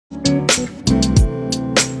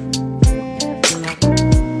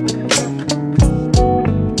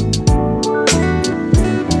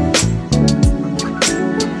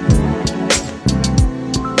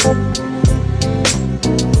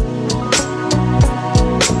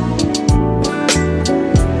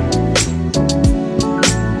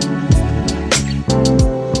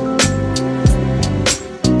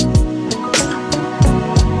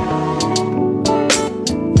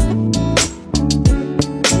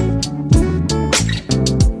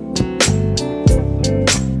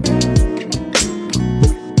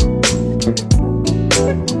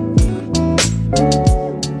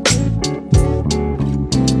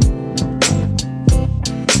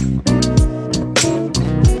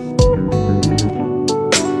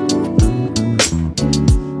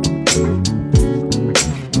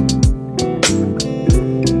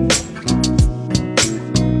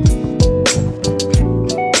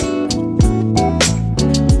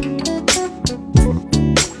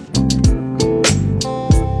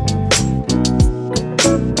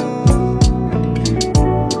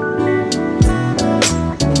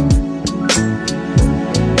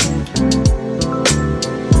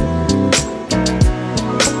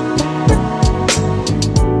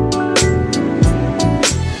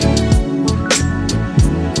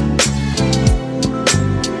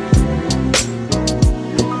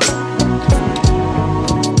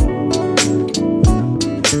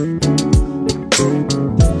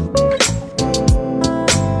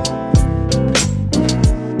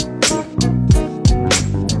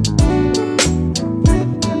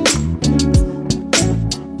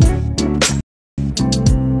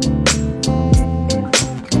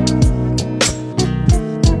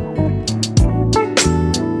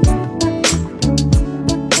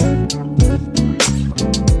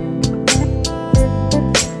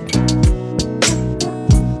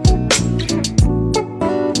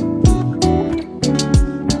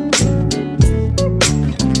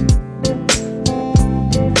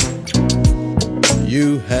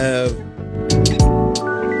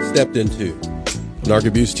Stepped into Narc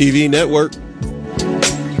Abuse TV Network.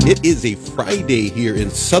 It is a Friday here in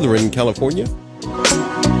Southern California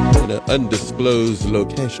in an undisclosed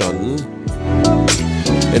location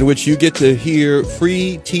in which you get to hear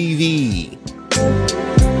free TV.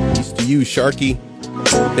 Peace to you, Sharky.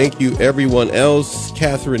 Thank you, everyone else.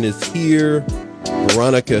 Catherine is here.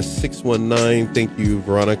 Veronica 619. Thank you,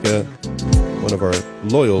 Veronica, one of our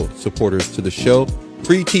loyal supporters to the show.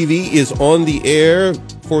 Free TV is on the air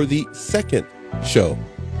for the second show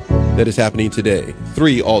that is happening today.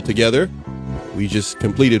 3 altogether. We just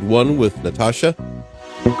completed one with Natasha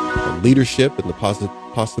on leadership and the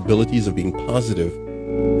possibilities of being positive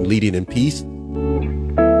and leading in peace.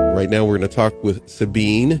 Right now we're going to talk with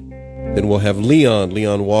Sabine. Then we'll have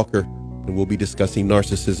Leon Walker, and we'll be discussing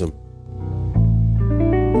narcissism.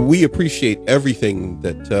 We appreciate everything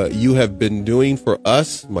that you have been doing for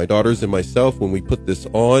us, my daughters and myself, when we put this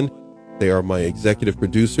on. They are my executive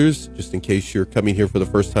producers, just in case you're coming here for the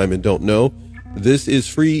first time and don't know. This is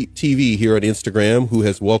Free TV here on Instagram, who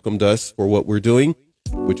has welcomed us for what we're doing,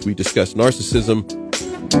 which we discuss narcissism,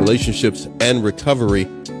 relationships, and recovery.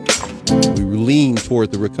 We lean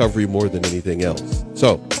toward the recovery more than anything else.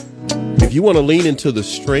 So if you want to lean into the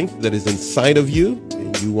strength that is inside of you,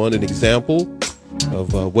 and you want an example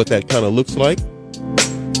of what that kind of looks like,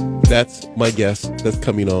 that's my guest that's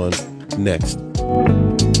coming on next.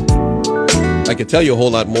 I could tell you a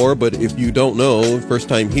whole lot more, but if you don't know, first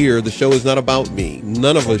time here, the show is not about me.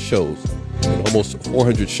 None of us shows. Almost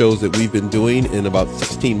 400 shows that we've been doing in about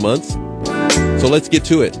 16 months. So let's get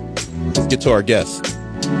to it. Let's get to our guest.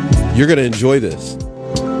 You're going to enjoy this.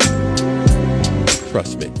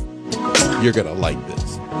 Trust me. You're going to like this.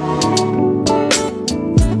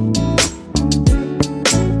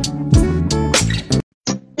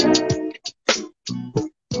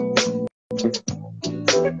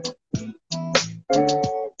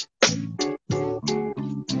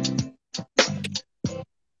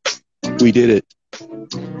 We did it.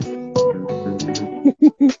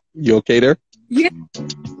 You okay there? Yeah.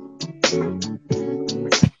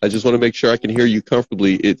 I just want to make sure I can hear you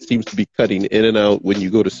comfortably. It seems to be cutting in and out when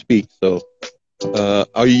you go to speak. So,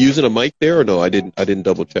 are you using a mic there or no? I didn't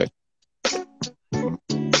double check.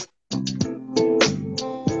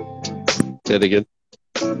 Say it again.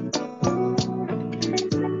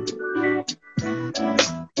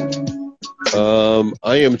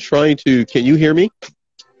 I am trying to. Can you hear me?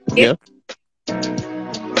 Yeah.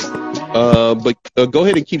 But go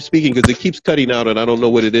ahead and keep speaking because it keeps cutting out and I don't know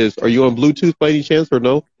what it is. Are you on Bluetooth by any chance or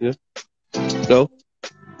no? Yeah. No?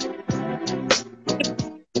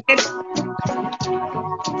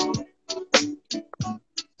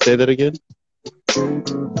 Say that again.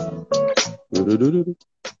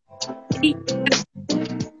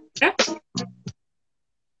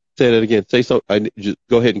 Say that again. Say so. Just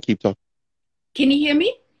go ahead and keep talking. Can you hear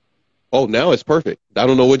me? Oh, now it's perfect. I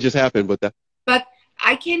don't know what just happened, but that. But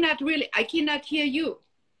I cannot hear you.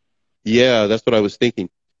 Yeah, that's what I was thinking.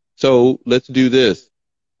 So let's do this.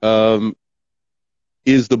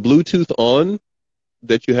 Is the Bluetooth on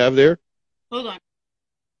that you have there? Hold on.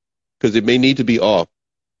 Because it may need to be off.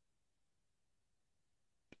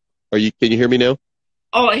 Can you hear me now?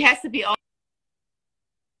 Oh, it has to be off.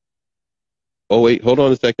 Oh, wait, hold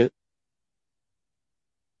on a second.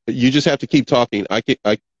 You just have to keep talking. I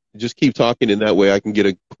just keep talking, in that way I can get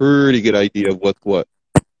a pretty good idea of what's what.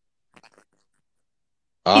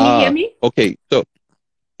 Can you hear me? Okay. So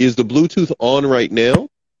is the Bluetooth on right now?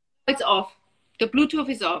 It's off. The Bluetooth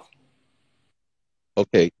is off.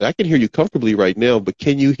 Okay. I can hear you comfortably right now, but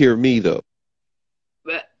can you hear me though?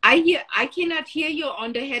 But I cannot hear you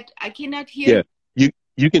on the head. I cannot hear. Yeah.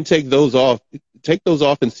 You can take those off. Take those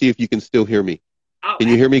off and see if you can still hear me. Oh, can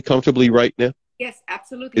you hear me comfortably right now? Yes,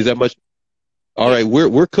 absolutely. Is that much? All right,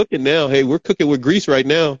 we're cooking now. Hey, we're cooking with grease right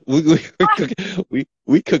now. We're cooking.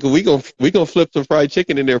 We cooking. We gonna flip some fried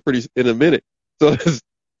chicken in there in a minute. So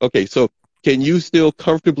okay. So can you still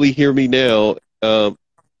comfortably hear me now? I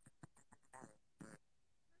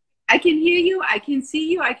can hear you. I can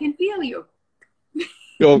see you. I can feel you.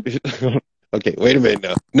 Okay. Wait a minute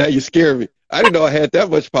now. Now you scared me. I didn't know I had that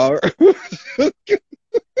much power.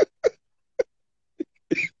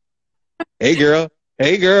 Hey girl.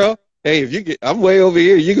 Hey girl. Hey, I'm way over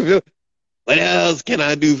here. You can feel. What else can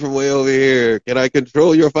I do from way over here? Can I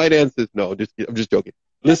control your finances? No, I'm just joking.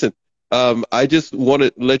 Listen, I just want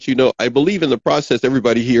to let you know, I believe in the process.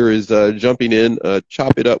 Everybody here is jumping in,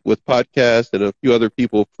 Chop It Up with podcast, and a few other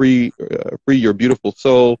people. Free Your Beautiful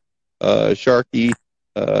Soul, Sharky,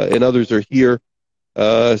 and others are here.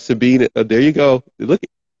 Sabine, there you go. Look,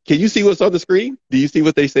 can you see what's on the screen? Do you see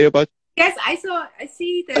what they say about you? Yes, I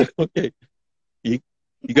see that. Okay.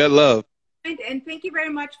 You got love. And thank you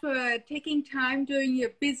very much for taking time during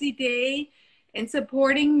your busy day and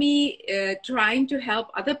supporting me, trying to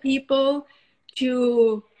help other people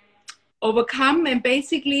to overcome. And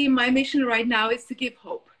basically, my mission right now is to give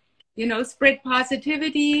hope, spread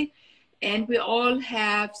positivity. And we all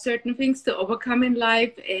have certain things to overcome in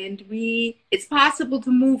life. And it's possible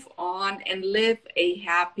to move on and live a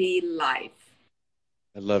happy life.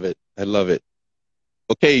 I love it. I love it.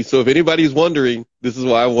 Okay, so if anybody's wondering, this is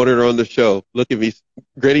why I wanted her on the show. Look at me,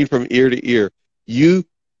 grinning from ear to ear. You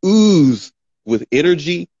ooze with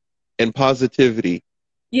energy and positivity.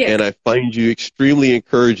 Yes. And I find you extremely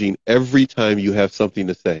encouraging every time you have something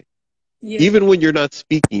to say. Yes. Even when you're not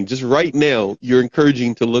speaking, just right now, you're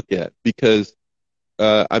encouraging to look at. Because,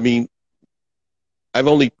 I've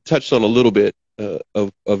only touched on a little bit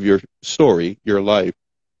of your story, your life,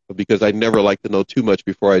 because I never like to know too much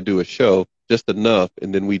before I do a show. Just enough,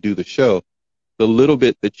 and then we do the show. The little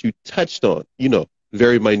bit that you touched on,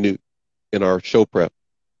 very minute in our show prep,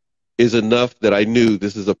 is enough that I knew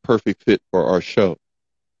this is a perfect fit for our show.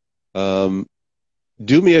 Do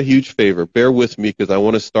me a huge favor. Bear with me because I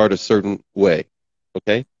want to start a certain way,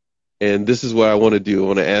 okay? And this is what I want to do. I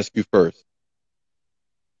want to ask you first.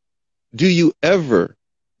 Do you ever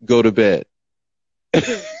go to bed?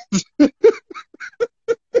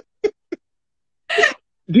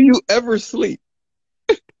 Do you ever sleep?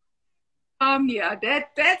 Yeah,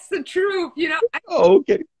 that's the truth. Oh,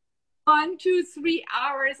 okay. 1, 2, 3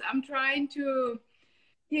 hours. I'm trying to,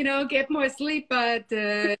 get more sleep, but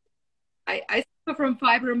I suffer from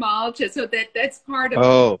fibromyalgia, so that's part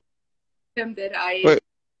of them that I. Wait.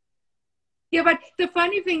 Yeah, but the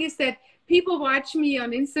funny thing is that people watch me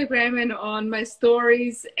on Instagram and on my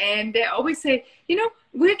stories, and they always say,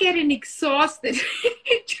 we're getting exhausted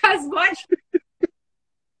just watching.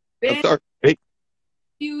 I'm sorry. Hey.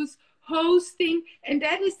 Hosting, and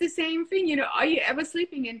that is the same thing. Are you ever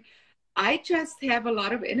sleeping? And I just have a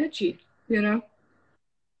lot of energy.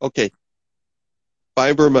 Okay.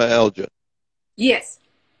 Fibromyalgia. Yes.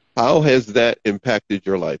 How has that impacted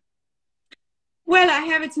your life? Well, I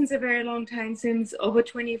have it since a very long time, since over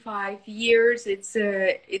 25 years. It's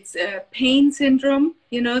a pain syndrome,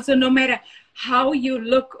 so no matter how you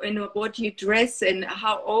look and what you dress and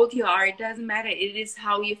how old you are, it doesn't matter. It is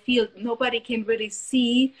how you feel. Nobody can really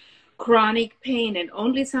see chronic pain, and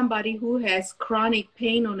only somebody who has chronic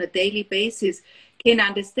pain on a daily basis can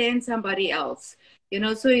understand somebody else.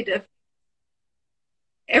 So it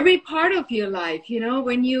every part of your life,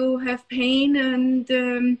 when you have pain and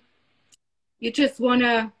you just want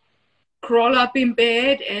to crawl up in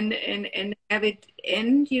bed and have it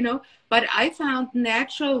end, but I found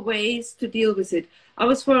natural ways to deal with it. I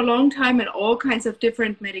was for a long time on all kinds of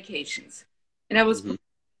different medications. And I was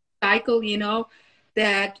cycle, you know,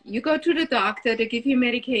 that you go to the doctor, they give you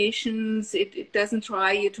medications, it doesn't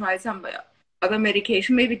try, you try some other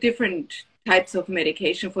medication, maybe different types of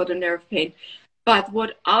medication for the nerve pain. But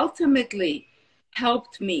what ultimately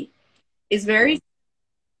helped me is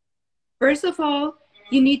first of all,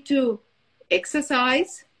 you need to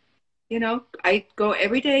exercise. You know, I go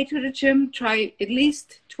every day to the gym, try at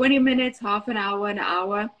least 20 minutes, half an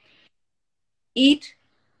hour. Eat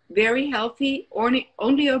very healthy,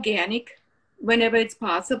 only organic whenever it's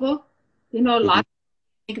possible. You know, lots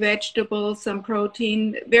of vegetables, some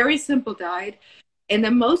protein, very simple diet. And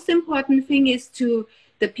the most important thing is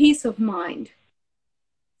the peace of mind.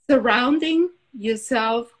 Surrounding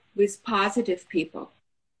yourself with positive people,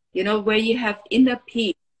 you know, where you have inner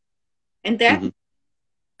peace. And that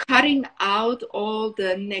cutting out all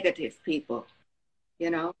the negative people, you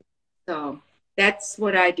know. So that's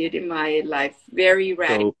what I did in my life. Very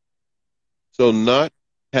radical. So not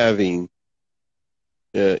having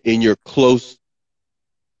in your close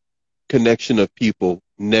connection of people,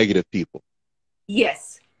 negative people.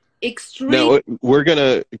 Yes. Extreme. Now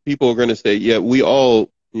people are gonna say, yeah, we all,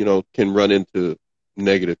 you know, can run into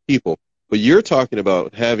negative people. But you're talking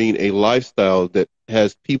about having a lifestyle that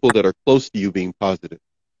has people that are close to you being positive.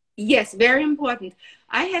 Yes, very important.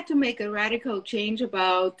 I had to make a radical change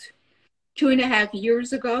about 2.5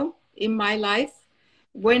 years ago in my life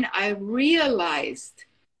when I realized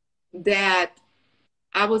that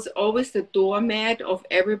I was always the doormat of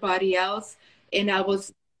everybody else. And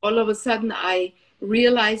all of a sudden, I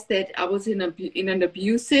realized that I was in an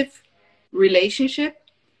abusive relationship.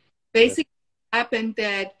 Basically, it happened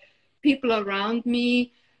that people around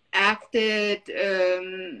me acted,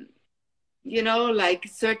 you know, like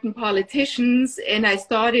certain politicians, and I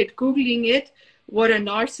started Googling it, what a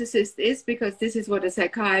narcissist is, because this is what a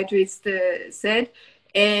psychiatrist said.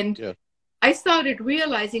 And I started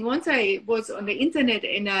realizing once I was on the internet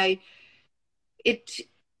and it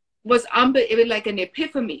was like an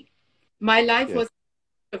epiphany. My life was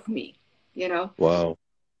of me, you know. Wow.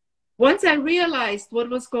 Once I realized what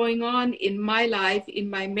was going on in my life, in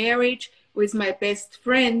my marriage, with my best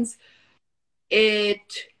friends,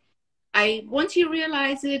 once you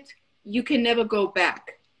realize it, you can never go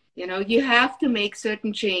back. You know, you have to make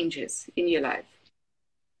certain changes in your life.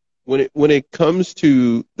 When it comes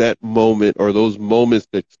to that moment or those moments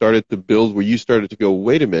that started to build where you started to go,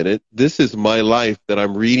 wait a minute, this is my life that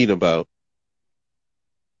I'm reading about.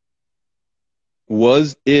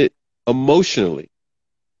 Was it emotionally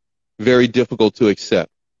very difficult to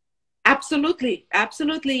accept? Absolutely.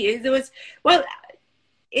 It was, well,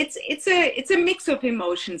 it's a mix of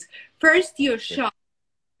emotions. First, you're shocked.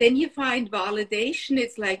 Then you find validation.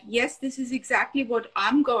 It's like, yes, this is exactly what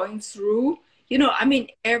I'm going through. You know, I mean,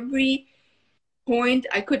 every point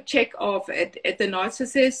I could check off at the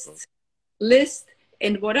narcissist list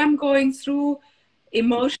and what I'm going through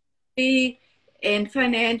emotionally and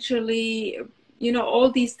financially, you know, all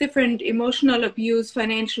these different emotional abuse,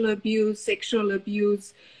 financial abuse, sexual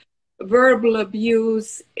abuse, verbal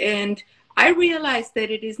abuse. And I realized that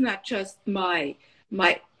it is not just my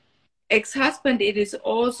ex-husband, it is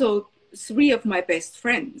also 3 of my best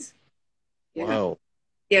friends. You know?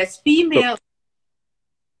 Yes, female,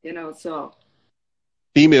 you know, so.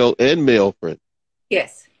 Female and male friends.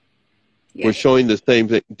 Yes. We're showing the same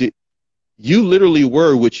thing. You literally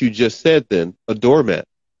were what you just said then, a doormat.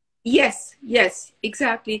 Yes,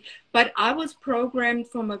 exactly. But I was programmed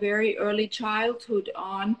from a very early childhood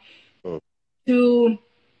on to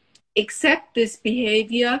accept this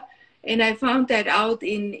behavior. And I found that out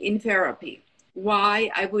in therapy, why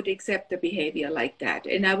I would accept the behavior like that.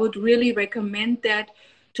 And I would really recommend that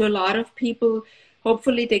to a lot of people.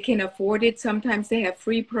 Hopefully they can afford it. Sometimes they have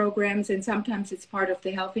free programs and sometimes it's part of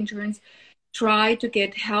the health insurance. Try to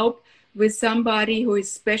get help with somebody who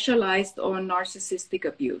is specialized on narcissistic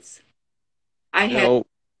abuse. I had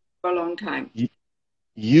for a long time.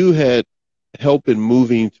 You had help in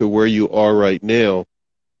moving to where you are right now,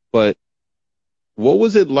 but what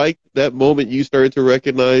was it like that moment you started to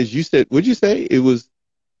recognize? You said, would you say it was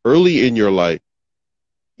early in your life?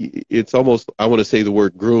 It's almost, I want to say the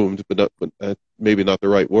word groomed, but maybe not the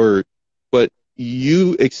right word. But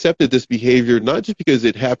you accepted this behavior not just because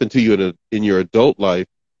it happened to you in your adult life.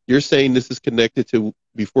 You're saying this is connected to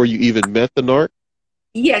before you even met the narc?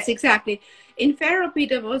 Yes, exactly. In therapy,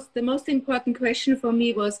 the most important question for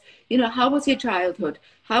me was, you know, how was your childhood?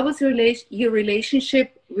 How was your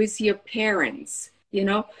relationship with your parents? You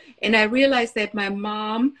know, and I realized that my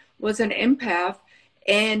mom was an empath,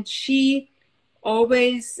 and she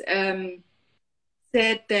always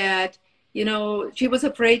said that, you know, she was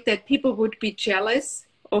afraid that people would be jealous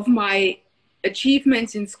of my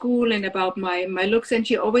achievements in school and about my looks. And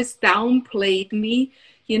she always downplayed me,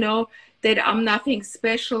 you know, that I'm nothing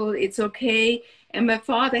special, it's okay. And my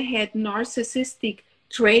father had narcissistic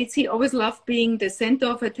traits. He always loved being the center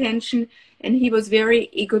of attention, and he was very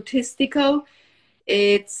egotistical.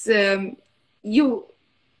 It's,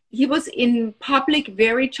 he was in public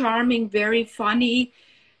very charming, very funny,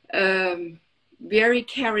 very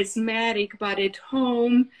charismatic, but at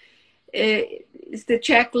home, it's the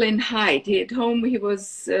Jekyll and Hyde. At home, he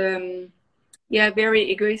was,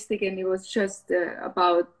 very egoistic, and he was just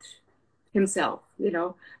about himself, you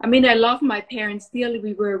know. I mean, I love my parents dearly.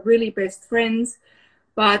 We were really best friends,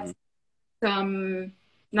 but some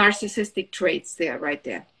narcissistic traits there, right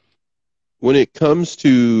there. When it comes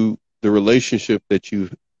to the relationship that you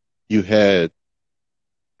had,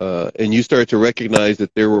 and you started to recognize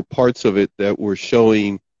that there were parts of it that were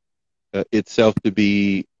showing itself to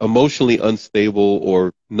be emotionally unstable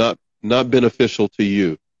or not beneficial to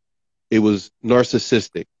you, it was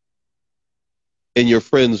narcissistic, and your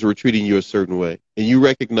friends were treating you a certain way, and you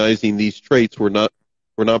recognizing these traits were not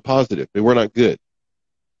positive, they were not good.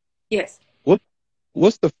 Yes.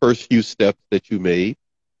 What's the first few steps that you made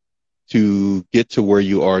to get to where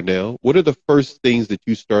you are now? What are the first things that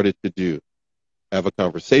you started to do? Have a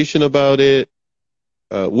conversation about it?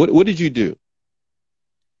 What did you do?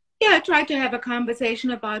 Yeah, I tried to have a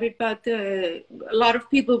conversation about it, but a lot of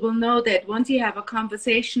people will know that once you have a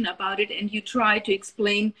conversation about it and you try to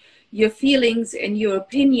explain your feelings and your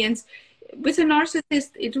opinions, with a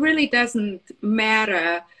narcissist, it really doesn't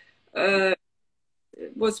matter.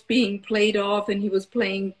 Was being played off, and he was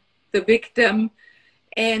playing the victim.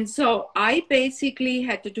 And so I basically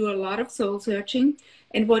had to do a lot of soul searching.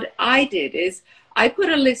 And what I did is I put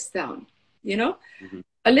a list down, you know,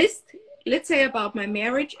 a list, let's say about my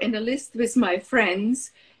marriage, and a list with my friends.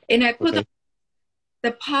 And I put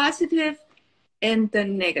the positive and the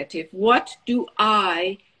negative. What do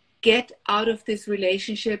I get out of this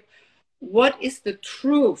relationship? What is the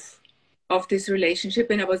truth of this relationship?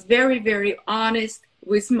 And I was very, very honest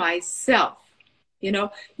with myself. You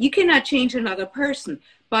know, you cannot change another person,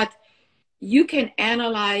 but you can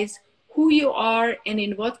analyze who you are and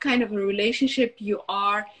in what kind of a relationship you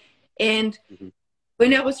are. And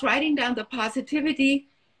when I was writing down the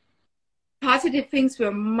positive things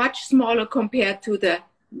were much smaller compared to the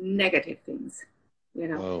negative things, you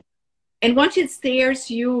know. Wow. And once it stares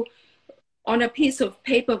you on a piece of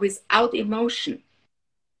paper without emotion,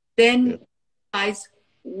 then realize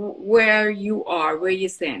where you are, where you're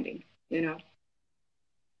standing, you know.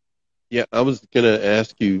 Yeah, I was going to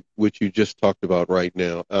ask you what you just talked about right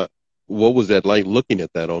now. What was that like looking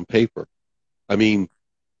at that on paper? I mean,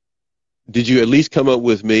 did you at least come up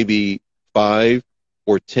with maybe 5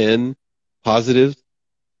 or 10 positives?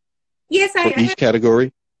 Yes, for each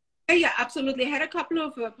category? Yeah, absolutely. I had a couple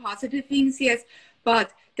of positive things, yes,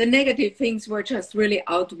 but the negative things were just really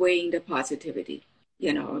outweighing the positivity,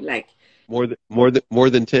 you know, like. More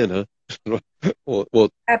than 10, huh?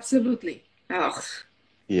 well, absolutely. Oh,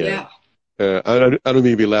 yeah. I don't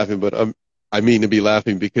mean to be laughing, but I mean to be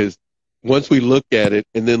laughing because once we look at it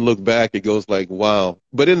and then look back, it goes like, wow.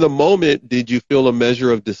 But in the moment, did you feel a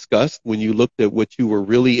measure of disgust when you looked at what you were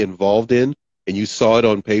really involved in and you saw it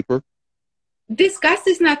on paper? Disgust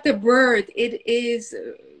is not the word. It is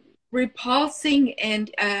repulsing, and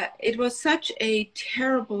it was such a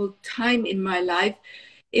terrible time in my life.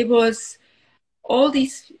 It was all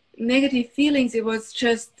these negative feelings. It was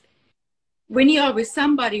just, when you are with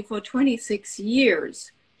somebody for 26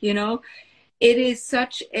 years, you know, it is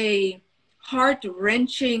such a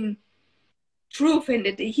heart-wrenching truth, and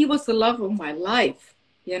he was the love of my life,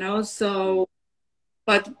 you know. So,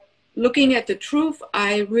 but looking at the truth,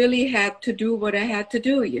 I really had to do what I had to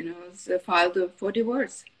do, you know, file for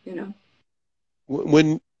divorce, you know.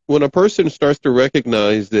 When a person starts to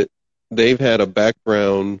recognize that they've had a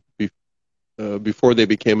background before they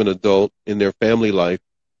became an adult in their family life,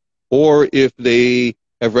 or if they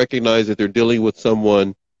have recognized that they're dealing with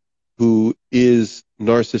someone who is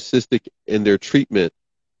narcissistic in their treatment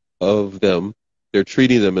of them, they're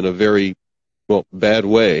treating them in a very, bad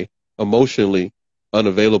way, emotionally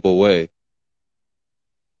unavailable way.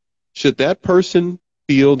 Should that person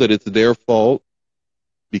feel that it's their fault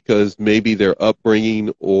because maybe their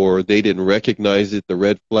upbringing or they didn't recognize it, the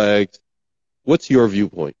red flags? What's your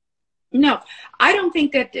viewpoint? No, I don't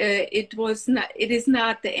think that it is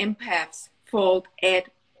not the empath's fault at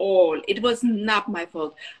all. It was not my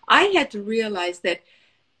fault. I had to realize that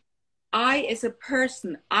I, as a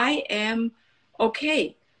person, I am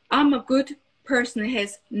okay. I'm a good person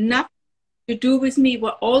has nothing to do with me.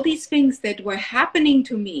 Well, all these things that were happening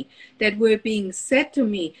to me, that were being said to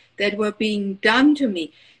me, that were being done to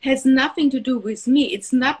me, has nothing to do with me.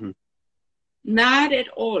 It's not, not at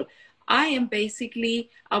all. I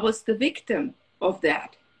was the victim of that,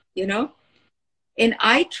 you know? And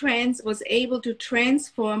I was able to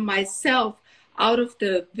transform myself out of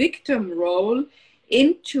the victim role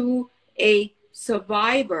into a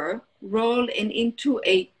survivor role and into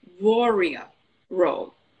a warrior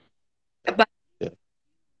role. But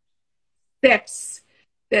steps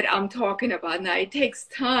that I'm talking about now, it takes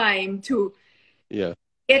time to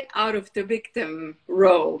get out of the victim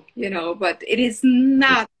role, you know, but it is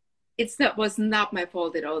not, was not my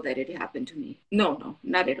fault at all that it happened to me. No,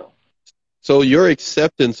 not at all. So your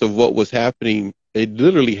acceptance of what was happening, it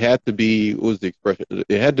literally had to be, what was the expression?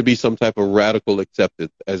 It had to be some type of radical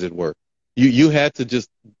acceptance, as it were. You had to just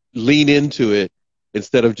lean into it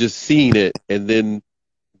instead of just seeing it and then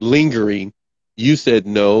lingering. You said,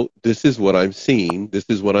 no, this is what I'm seeing. This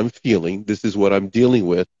is what I'm feeling. This is what I'm dealing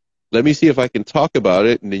with. Let me see if I can talk about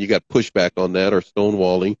it. And then you got pushback on that or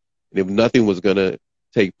stonewalling. And if nothing was going to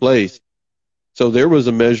take place. So there was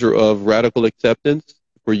a measure of radical acceptance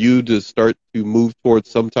for you to start to move towards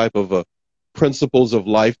some type of principles of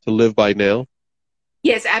life to live by now?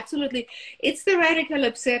 Yes, absolutely. It's the radical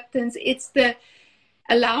acceptance. It's the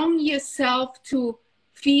allowing yourself to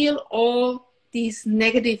feel all these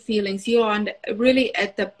negative feelings. You are really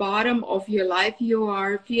at the bottom of your life. You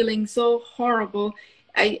are feeling so horrible.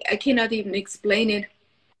 I cannot even explain it.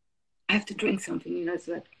 I have to drink something, you know.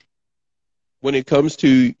 So. When it comes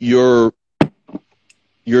to you're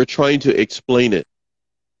trying to explain it,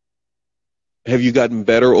 have you gotten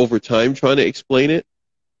better over time trying to explain it?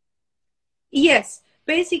 Yes.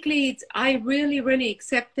 Basically, I really, really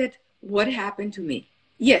accepted what happened to me.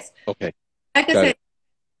 Yes. Okay. Like I said,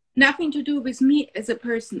 nothing to do with me as a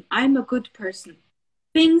person. I'm a good person.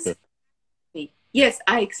 Things, yes,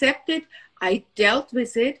 I accepted, I dealt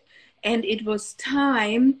with it, and it was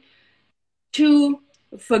time to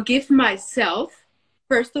forgive myself,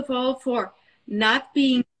 first of all, for not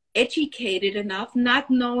being educated enough, not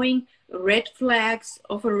knowing red flags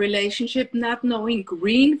of a relationship, not knowing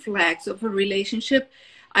green flags of a relationship.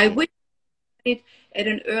 I wish it at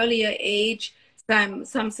an earlier age,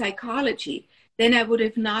 some psychology. Then I would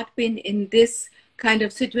have not been in this kind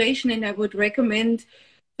of situation, and I would recommend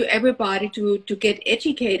to everybody to get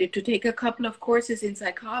educated, to take a couple of courses in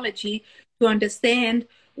psychology to understand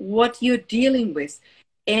what you're dealing with.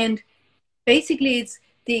 And basically it's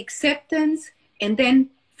the acceptance and then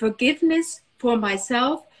forgiveness for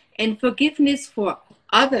myself and forgiveness for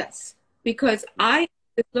others, because I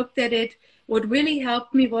looked at it. What really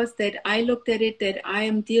helped me was that I looked at it that I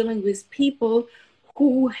am dealing with people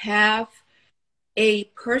who have a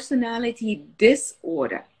personality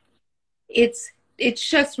disorder. It's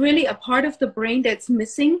just really a part of the brain that's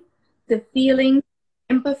missing, the feeling,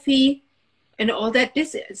 empathy, and all that.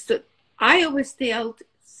 I always dealt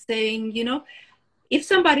saying, you know, if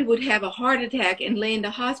somebody would have a heart attack and lay in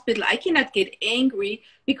the hospital, I cannot get angry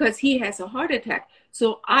because he has a heart attack.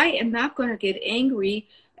 So I am not going to get angry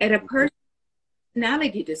at a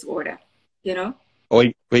personality disorder, you know? Oh,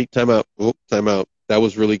 wait, time out. Oh, time out. That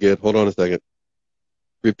was really good. Hold on a second.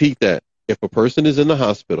 Repeat that. If a person is in the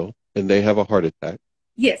hospital and they have a heart attack.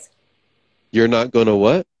 Yes. You're not going to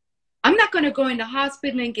what? I'm not going to go in the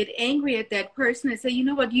hospital and get angry at that person and say, you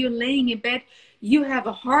know what, you're laying in bed, you have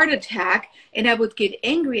a heart attack, and I would get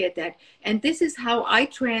angry at that. And this is how I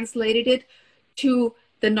translated it to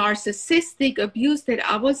the narcissistic abuse that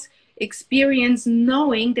I was experiencing,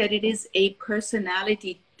 knowing that it is a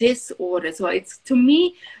personality disorder. So it's, to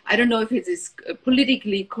me, I don't know if it is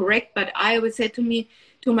politically correct, but I always said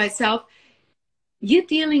to myself, you're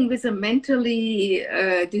dealing with a mentally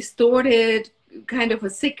distorted, kind of a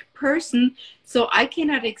sick person, so I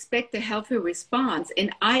cannot expect a healthy response,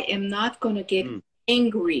 and I am not going to get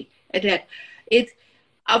angry at that.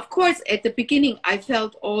 Of course, at the beginning, I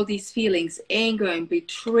felt all these feelings, anger and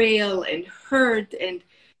betrayal and hurt and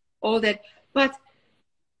all that, but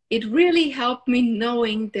it really helped me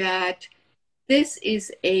knowing that this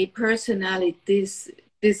is a personality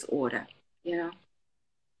disorder, you know.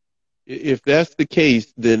 If that's the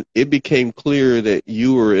case, then it became clear that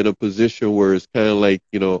you were in a position where it's kind of like,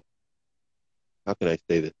 you know, how can I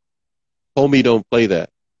say this? Homie, don't play that.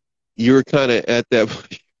 You're kind of at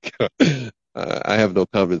that. I have no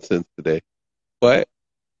common sense today. What?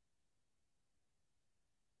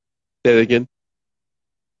 Say that again.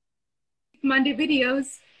 Monday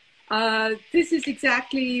videos. This is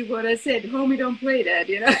exactly what I said. Homie, don't play that,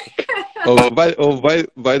 you know.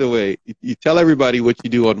 By the way, you tell everybody what you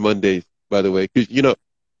do on Mondays by the way, because, you know,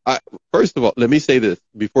 first of all, let me say this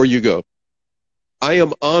before you go. I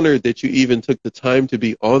am honored that you even took the time to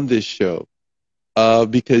be on this show,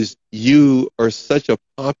 because you are such a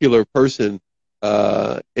popular person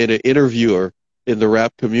and an interviewer in the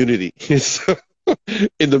rap community, so,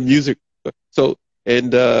 in the music. So,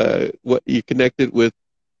 and what you connected with,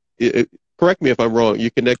 correct me if I'm wrong, you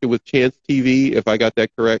connected with Chance TV, if I got that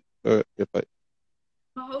correct. I'm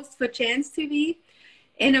a host for Chance TV,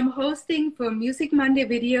 and I'm hosting for Music Monday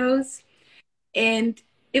videos. And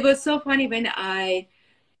it was so funny when I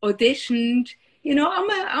auditioned. You know,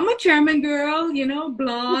 I'm a German girl, you know,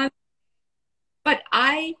 blonde, but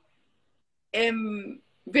I am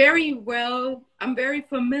I'm very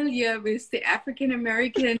familiar with the African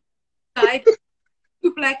American side.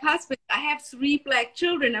 2 black husbands. I have 3 black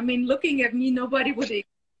children. I mean, looking at me, nobody would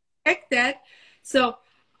expect that. So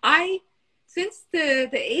since the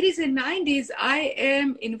 80s and 90s, I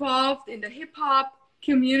am involved in the hip hop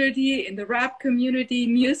community, in the rap community.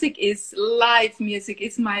 Music is life. Music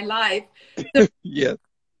is my life. So yeah.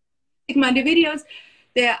 Monday videos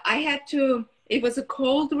there, it was a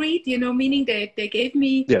cold read, you know, meaning they gave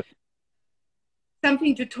me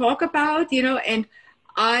something to talk about, you know, and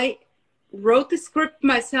I wrote the script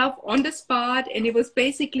myself on the spot. And it was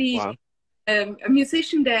basically a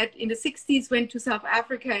musician that in the 60s went to South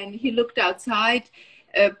Africa, and he looked outside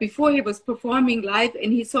before he was performing live,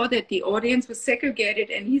 and he saw that the audience was segregated,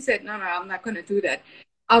 and he said, no, I'm not going to do that.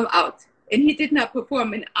 I'm out. And he did not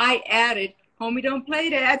perform, and I added, homie, don't play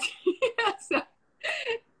that. So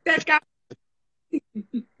that got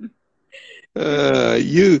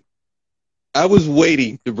I was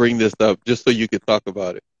waiting to bring this up just so you could talk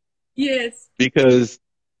about it. Yes. Because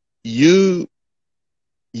you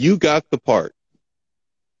got the part.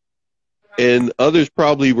 And others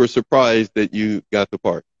probably were surprised that you got the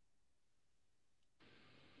part.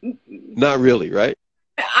 Not really, right?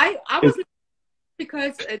 I was,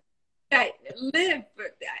 because I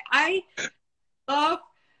love,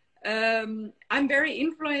 I'm very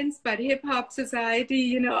influenced by the hip hop society.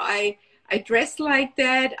 You know, I dress like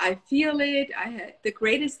that. I feel it. I had the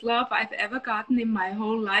greatest love I've ever gotten in my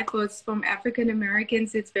whole life was from African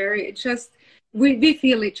Americans. It's just, we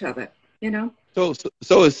feel each other, you know?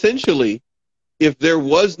 So essentially, if there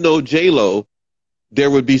was no J-Lo, there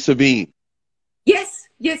would be Sabine. Yes.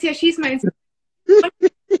 She's my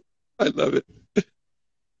I love it.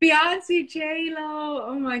 Beyonce, J-Lo.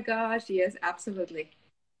 Oh my gosh. Yes, absolutely.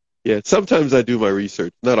 Yeah, sometimes I do my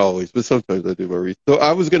research. Not always, but sometimes I do my research. So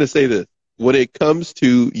I was going to say this. When it comes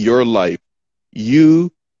to your life,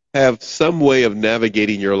 you have some way of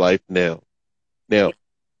navigating your life now. Now,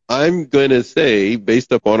 I'm going to say,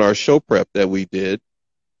 based upon our show prep that we did,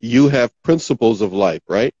 you have principles of life,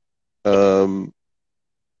 right? 12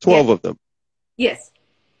 of them. Yes.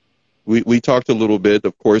 We talked a little bit,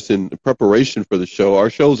 of course, in preparation for the show. Our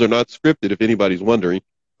shows are not scripted, if anybody's wondering.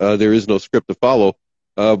 There is no script to follow.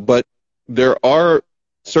 But there are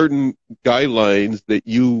certain guidelines that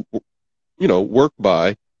you work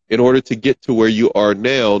by in order to get to where you are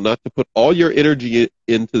now, not to put all your energy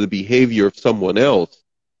into the behavior of someone else,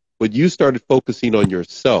 but you started focusing on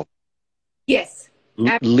yourself. Yes.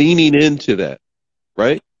 Leaning into that,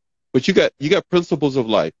 right? But you got principles of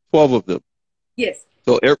life, 12 of them. Yes.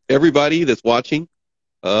 So everybody that's watching,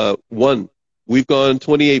 we've gone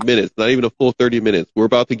 28 minutes, not even a full 30 minutes. We're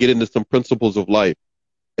about to get into some principles of life.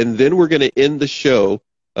 And then we're going to end the show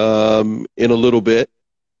in a little bit,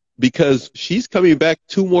 because she's coming back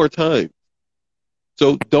 2 more times.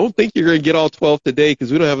 So don't think you're going to get all 12 today,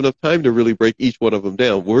 because we don't have enough time to really break each one of them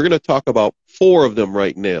down. We're going to talk about 4 of them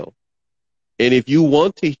right now. And if you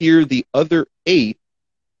want to hear the other 8,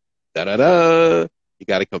 you got to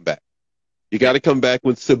come back. You got to come back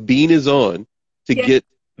when Sabine is on to get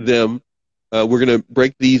them. We're going to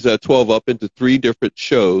break these 12 up into 3 different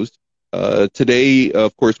shows. Today,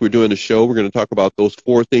 of course, we're doing a show. We're going to talk about those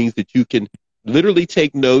 4 things that you can literally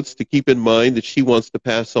take notes to keep in mind that she wants to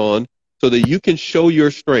pass on, so that you can show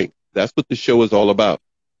your strength. That's what the show is all about.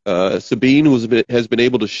 Sabine has been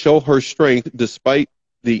able to show her strength despite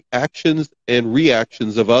the actions and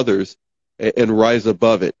reactions of others, and rise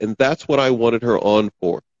above it. And that's what I wanted her on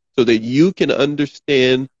for, so that you can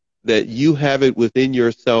understand that you have it within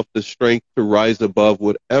yourself, the strength to rise above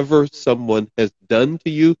whatever someone has done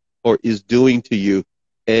to you or is doing to you.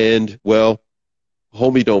 And, well,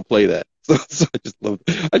 homie, don't play that. So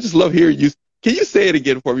I just love hearing you. Can you say it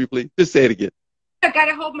again for me, please? Just say it again. I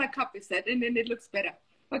gotta hold my cup, is that, and then it looks better.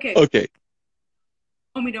 Okay. Okay.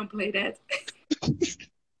 Homie, don't play that.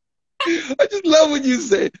 I just love when you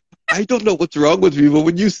say, I don't know what's wrong with me, but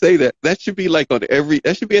when you say that, that should be like on every,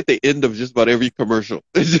 that should be at the end of just about every commercial.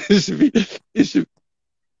 It should be, it should,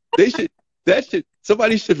 they should, that should,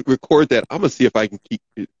 somebody should record that. I'm gonna see if I can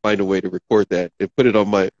find a way to record that and put it on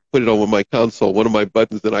my console, one of my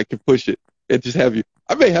buttons, and I can push it and just have you.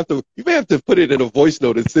 You may have to put it in a voice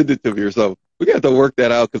note and send it to me or something. We got to work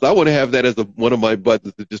that out because I want to have that as one of my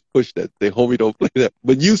buttons to just push that. Say, homie, don't play that.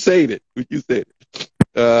 But you saying it. Say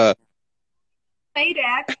that. I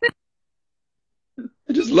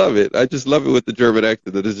just love it. I just love it with the German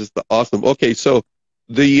accent. That is just awesome. Okay, so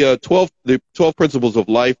the 12 principles of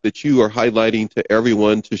life that you are highlighting to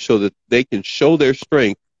everyone to show that they can show their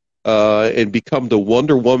strength and become the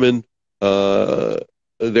Wonder Woman,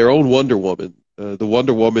 their own Wonder Woman, the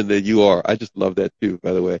Wonder Woman that you are. I just love that too,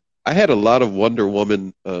 by the way. I had a lot of Wonder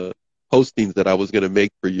Woman postings that I was going to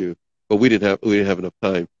make for you, but we didn't have enough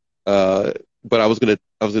time. But I was gonna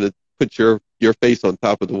put your face on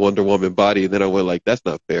top of the Wonder Woman body, and then I went like, that's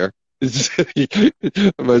not fair. I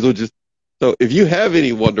might as well just. So if you have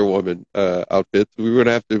any Wonder Woman outfits, we're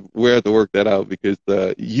gonna have to work that out because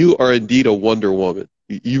you are indeed a Wonder Woman.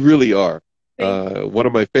 You really are. One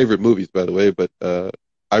of my favorite movies, by the way, but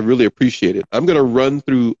I really appreciate it. I'm gonna run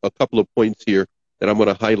through a couple of points here that I'm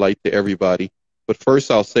gonna highlight to everybody. But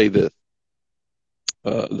first, I'll say this: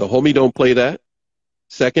 the homie don't play that.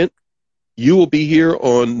 Second, you will be here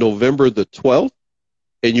on November the 12th,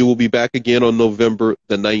 and you will be back again on November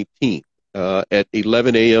the 19th at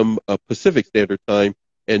 11 a.m. Pacific Standard Time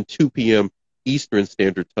and 2 p.m. Eastern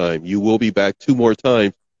Standard Time. You will be back 2 more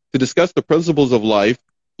times to discuss the principles of life.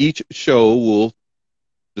 Each show will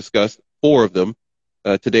discuss 4 of them.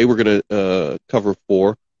 Today we're going to cover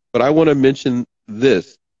 4, but I want to mention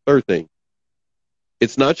this third thing.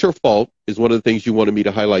 It's not your fault is one of the things you wanted me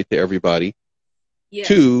to highlight to everybody. Yes.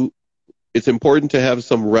 2, it's important to have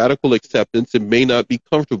some radical acceptance. It may not be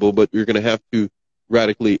comfortable, but you're going to have to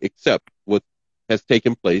radically accept what has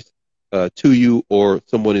taken place to you or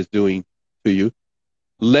someone is doing to you.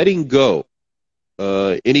 Letting go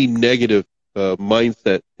any negative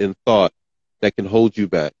mindset and thought that can hold you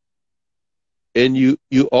back. And you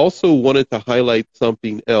also wanted to highlight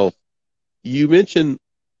something else. You mentioned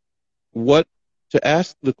to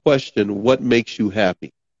ask the question, what makes you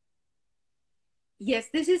happy? Yes,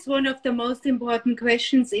 this is one of the most important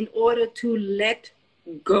questions in order to let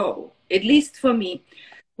go, at least for me.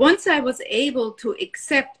 Once I was able to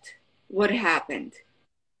accept what happened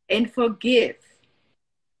and forgive,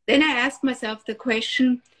 then I asked myself the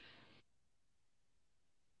question,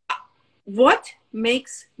 what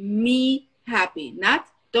makes me happy?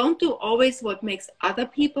 Don't do always what makes other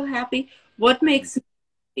people happy. What makes me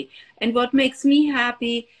happy? And what makes me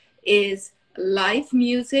happy is live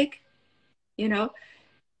music.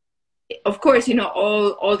 Of course,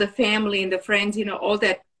 all the family and the friends, all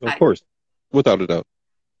that. Of course, without a doubt.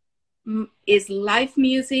 Is live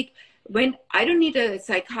music. When I don't need a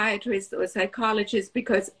psychiatrist or a psychologist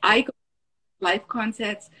because I go to live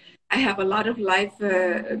concerts. I have a lot of live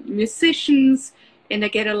musicians and I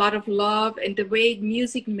get a lot of love, and the way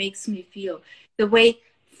music makes me feel, the way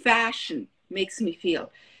fashion makes me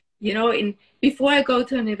feel. Before I go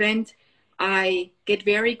to an event, I get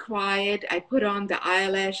very quiet. I put on the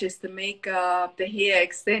eyelashes, the makeup, the hair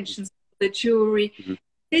extensions, the jewelry.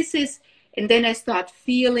 Mm-hmm. And then I start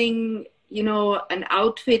feeling, an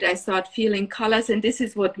outfit. I start feeling colors, and this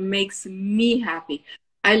is what makes me happy.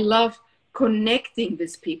 I love connecting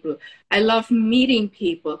with people. I love meeting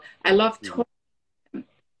people. I love talking to them,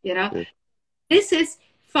 Yeah. This is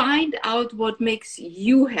find out what makes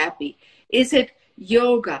you happy. Is it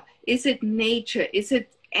yoga? Is it nature? Is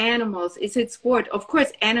it animals? Is it sport? Of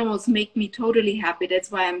course, animals make me totally happy. That's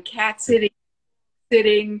why I'm cat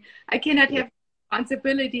sitting. I cannot have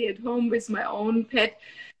responsibility at home with my own pet.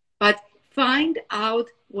 But find out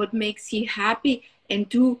what makes you happy and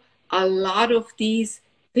do a lot of these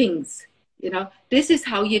things. This is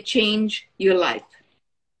how you change your life.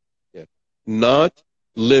 Yeah. Not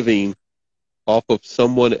living off of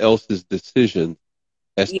someone else's decision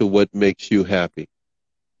as to what makes you happy.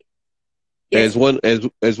 Yes.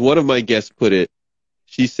 As one of my guests put it,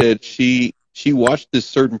 she said she watched this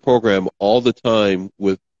certain program all the time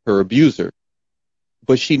with her abuser,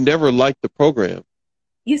 but she never liked the program.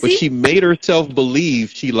 But she made herself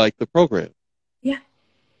believe she liked the program. Yeah.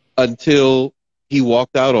 Until he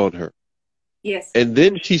walked out on her. Yes. And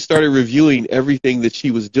then she started reviewing everything that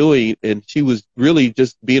she was doing, and she was really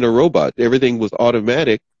just being a robot. Everything was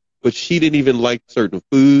automatic, but she didn't even like certain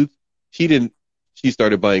foods. She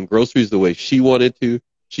started buying groceries the way she wanted to.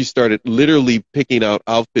 She started literally picking out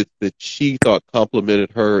outfits that she thought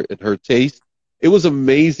complimented her and her taste. it was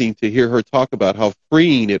amazing to hear her talk about how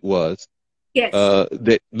freeing it was. Yes.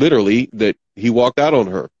 That literally that he walked out on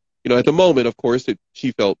her. You know, at the moment, of course,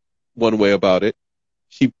 she felt one way about it.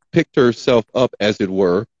 She picked herself up, as it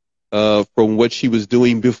were, from what she was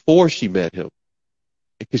doing before she met him,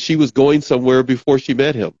 because she was going somewhere before she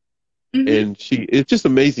met him. And it's just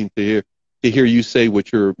amazing to hear you say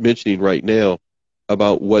what you're mentioning right now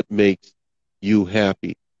about what makes you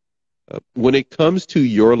happy. When it comes to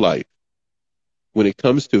your life, when it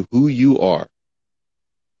comes to who you are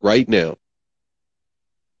right now,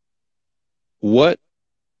 what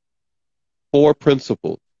 4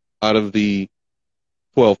 principles out of the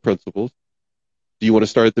 12 principles, do you want to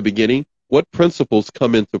start at the beginning? What principles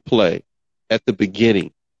come into play at the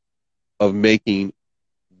beginning of making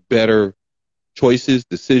better choices,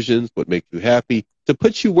 decisions, what makes you happy, to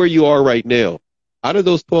put you where you are right now? Out of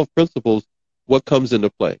those 12 principles, what comes into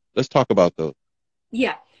play? Let's talk about those.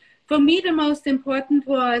 Yeah. For me, the most important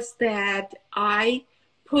was that I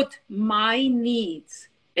put my needs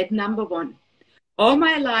at number 1. All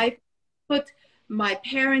my life, put my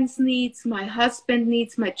parents' needs, my husband's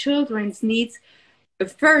needs, my children's needs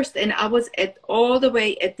first, and I was all the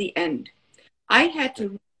way at the end. I had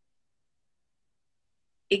to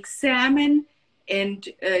examine and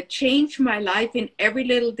change my life in every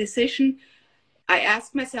little decision. I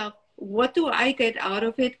asked myself, what do I get out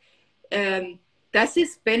of it? Does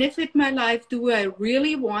this benefit my life? Do I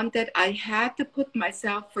really want that? I had to put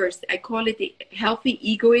myself first. I call it the healthy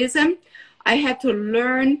egoism. I had to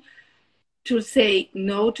learn to say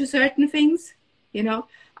no to certain things. You know,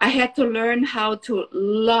 I had to learn how to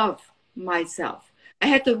love myself. I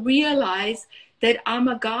had to realize that I'm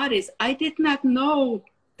a goddess. I did not know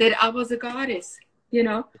that I was a goddess. You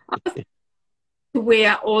know, I was to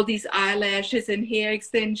wear all these eyelashes and hair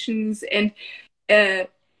extensions and,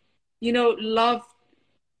 you know, love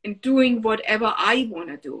and doing whatever I want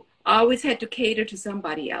to do. I always had to cater to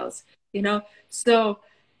somebody else, you know. So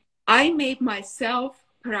I made myself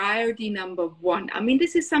priority number 1. I mean,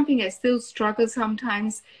 this is something I still struggle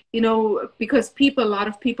sometimes, you know, because a lot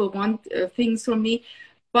of people want things from me.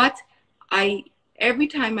 But every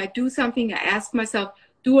time I do something, I ask myself,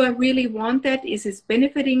 do I really want that? Is this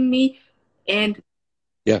benefiting me? And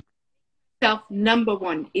self number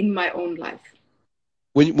 1 in my own life.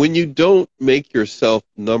 When you don't make yourself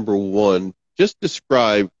number 1, just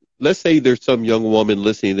describe, let's say there's some young woman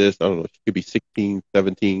listening to this, I don't know, she could be 16,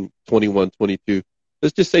 17, 21, 22.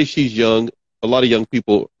 Let's just say she's young. A lot of young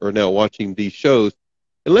people are now watching these shows.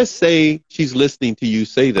 And let's say she's listening to you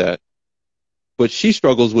say that, but she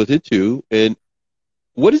struggles with it too. And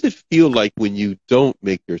what does it feel like when you don't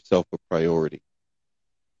make yourself a priority?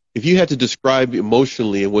 If you had to describe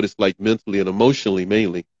emotionally and what it's like mentally and emotionally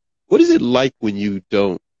mainly, what is it like when you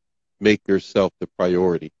don't make yourself the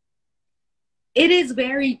priority? It is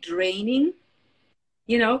very draining.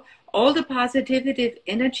 You know, all the positive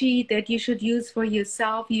energy that you should use for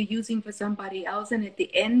yourself, you're using for somebody else. And at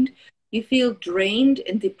the end, you feel drained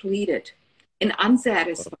and depleted and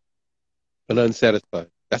unsatisfied. And unsatisfied.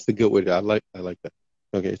 That's a good way. I like that.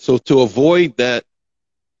 Okay. So to avoid that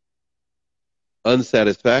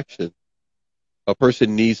unsatisfaction, a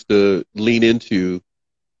person needs to lean into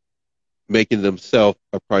making themselves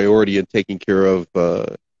a priority and taking care of,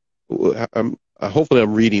 hopefully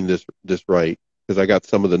I'm reading this right, because I got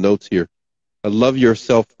some of the notes here. Love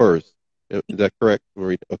yourself first. Is that correct,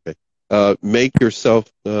 Marie? Okay. Make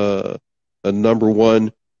yourself a number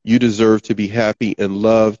 1. You deserve to be happy and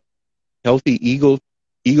loved. Healthy ego,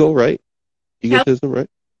 right? Egotism, right?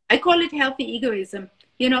 I call it healthy egoism.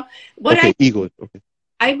 You know, egoism. Okay.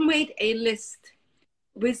 I made a list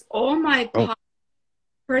with all my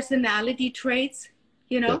personality traits,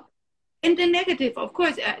 you know, and the negative. Of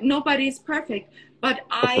course, nobody is perfect, but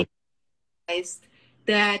I realized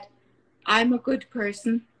that I'm a good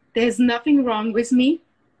person. There's nothing wrong with me.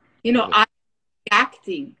 You know, I'm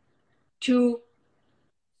reacting to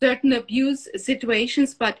certain abuse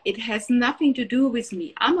situations, but it has nothing to do with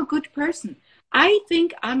me. I'm a good person. I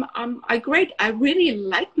think I'm great. I really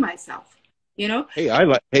like myself, you know. Hey, I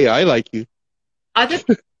like you. Other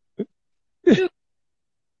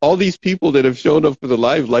all these people that have shown up for the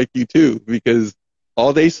live like you too, because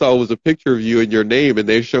all they saw was a picture of you and your name, and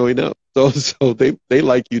they're showing up. So they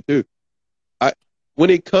like you too. When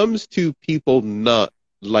it comes to people not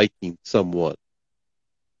liking someone,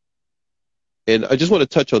 and I just want to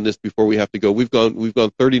touch on this before we have to go. We've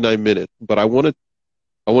gone 39 minutes, but I want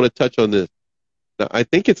to touch on this. Now, I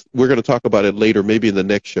think we're going to talk about it later, maybe in the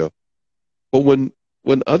next show. But when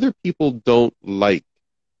other people don't like,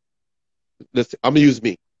 I'm going to use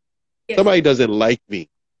me. Yes. Somebody doesn't like me.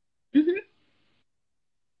 Mm-hmm.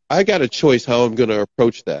 I got a choice how I'm going to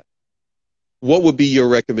approach that. What would be your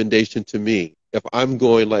recommendation to me if I'm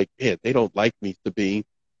going like, man, they don't like me, Sabine?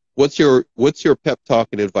 What's your pep talk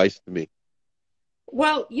and advice to me?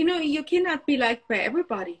 Well, you cannot be liked by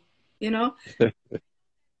everybody,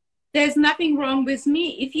 There's nothing wrong with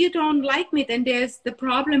me. If you don't like me, then the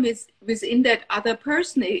problem is within that other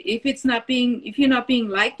person. If you're not being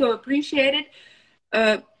liked or appreciated,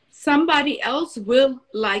 somebody else will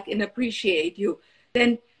like and appreciate you.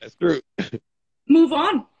 Then that's true. Move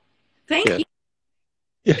on. Thank you.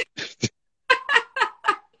 Yeah.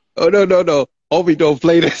 Oh, no. Obi, don't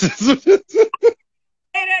play this.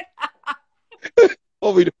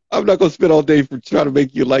 Obi, I'm not going to spend all day for trying to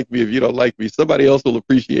make you like me if you don't like me. Somebody else will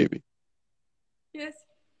appreciate me. Yes.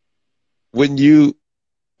 When you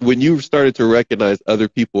started to recognize other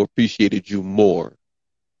people appreciated you more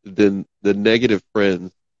than the negative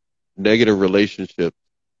friends, negative relationships,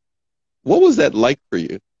 what was that like for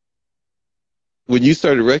you? When you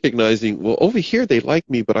started recognizing, well, over here they like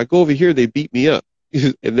me, but I go over here, they beat me up.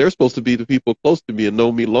 And they're supposed to be the people close to me and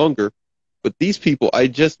know me longer. But these people I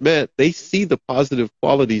just met, they see the positive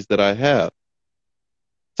qualities that I have.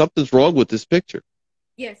 Something's wrong with this picture.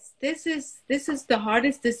 Yes, this is the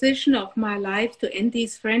hardest decision of my life, to end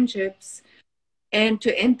these friendships and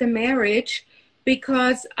to end the marriage,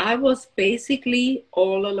 because I was basically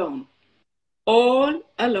all alone. All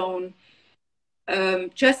alone. I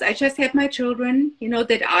just had my children,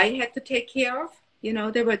 that I had to take care of.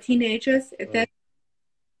 They were teenagers at that.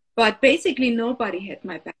 But basically nobody had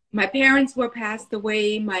my back. My parents were passed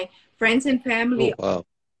away. My friends and family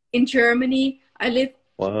in Germany. I lived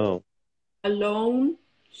alone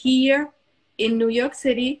here in New York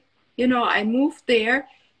City. I moved there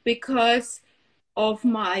because of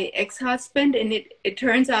my ex-husband, and it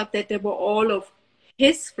turns out that they were all of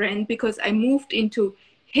his friends because I moved into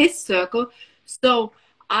his circle. So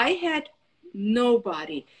I had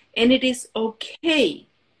nobody, and it is okay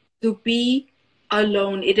to be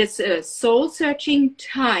alone. It is a soul-searching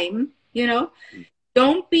time,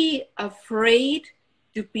 Don't be afraid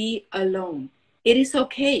to be alone. It is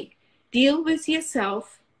okay. Deal with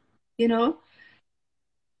yourself,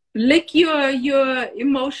 Lick your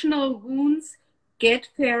emotional wounds, get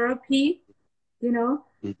therapy,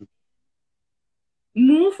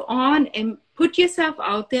 Move on and put yourself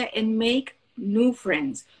out there and make new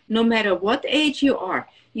friends, no matter what age you are.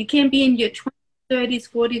 You can be in your 20s, 30s,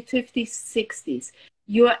 40s, 50s, 60s.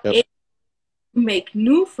 You are able to make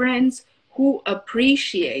new friends who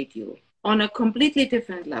appreciate you on a completely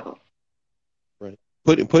different level. Right.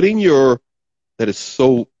 That is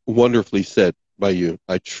so wonderfully said by you.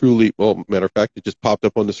 I truly, matter of fact, it just popped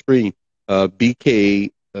up on the screen.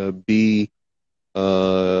 BKB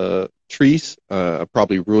Treese, I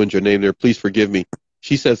probably ruined your name there. Please forgive me.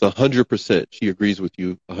 She says 100%. She agrees with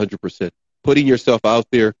you 100%. Putting yourself out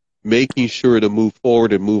there, making sure to move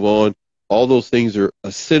forward and move on. All those things are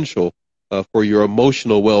essential for your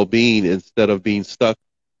emotional well-being, instead of being stuck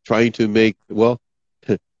trying to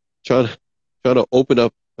trying to open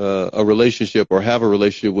up a relationship or have a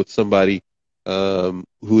relationship with somebody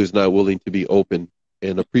who is not willing to be open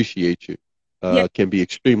and appreciate you. Can be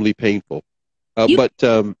extremely painful.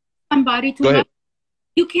 Somebody to go ahead.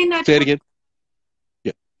 You cannot say it again.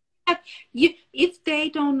 If they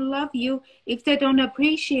don't love you, if they don't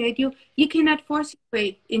appreciate you, you cannot force your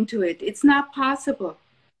way into it. It's not possible,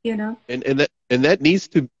 And that needs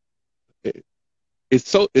to.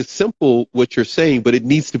 It's simple what you're saying, but it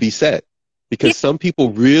needs to be said, because some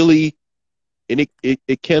people really, and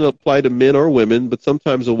it can apply to men or women, but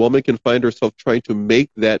sometimes a woman can find herself trying to make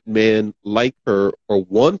that man like her or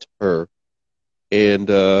want her, and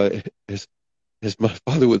as my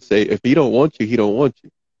father would say, if he don't want you, he don't want you.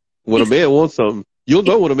 When a man wants something, you'll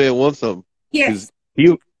know when a man wants something. Yes.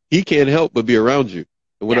 He can't help but be around you.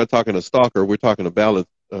 And we're not talking a stalker, we're talking a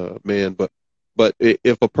balanced man. But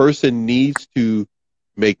if a person needs to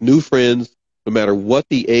make new friends, no matter what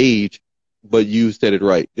the age, but you said it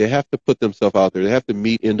right, they have to put themselves out there. They have to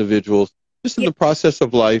meet individuals just in the process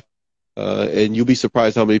of life. And you'll be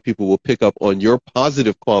surprised how many people will pick up on your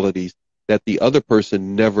positive qualities that the other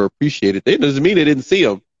person never appreciated. It doesn't mean they didn't see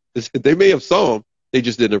them. They may have saw them. They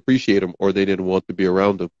just didn't appreciate them, or they didn't want to be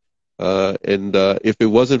around them. And if it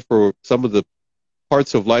wasn't for some of the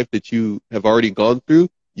parts of life that you have already gone through,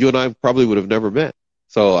 you and I probably would have never met.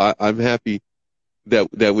 So I'm happy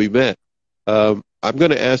that we met. I'm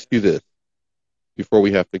going to ask you this before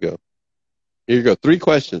we have to go. Here you go. 3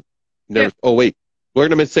 questions. Oh, wait. We're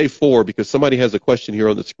going to say 4 because somebody has a question here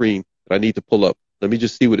on the screen that I need to pull up. Let me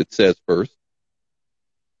just see what it says first.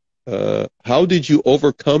 How did you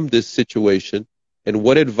overcome this situation? And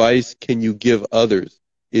what advice can you give others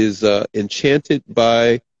is Enchanted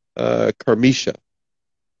by Carmisha.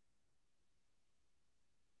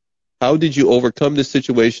 How did you overcome this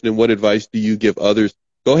situation, and what advice do you give others?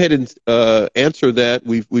 Go ahead and answer that.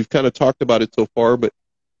 We've kind of talked about it so far, but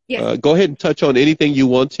Yes. go ahead and touch on anything you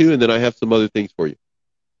want to, and then I have some other things for you.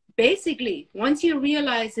 Basically, once you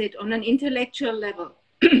realize it on an intellectual level,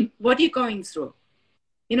 what you're going through,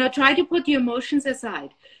 try to put your emotions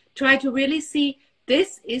aside. Try to really see,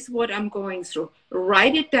 this is what I'm going through.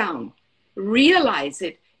 Write it down, realize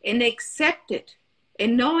it, and accept it.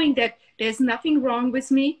 And knowing that there's nothing wrong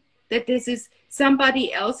with me, that this is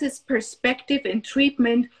somebody else's perspective and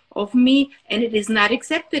treatment of me, and it is not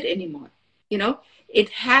accepted anymore. It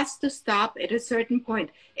has to stop at a certain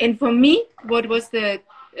point. And for me, what was the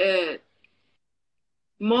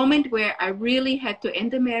moment where I really had to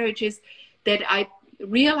end the marriage is that I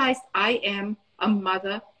realized I am a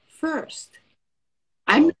mother first.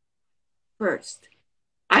 I'm first.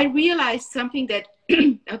 I realized something that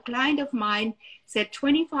a client of mine said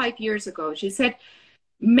 25 years ago. She said,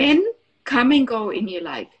 men come and go in your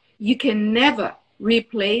life. You can never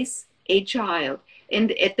replace a child.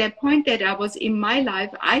 And at that point that I was in my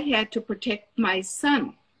life, I had to protect my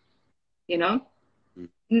son, And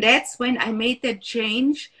that's when I made that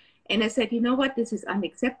change. And I said, you know what, this is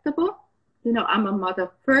unacceptable. I'm a mother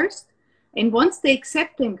first. And once the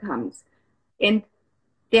acceptance comes, and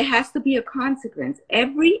there has to be a consequence.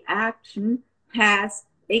 Every action has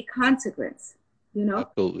a consequence,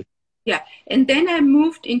 Absolutely. Yeah. And then I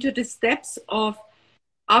moved into the steps of,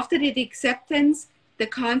 after the acceptance, the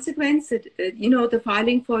consequence, the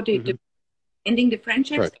filing for the ending the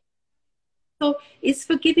friendships. Right. So it's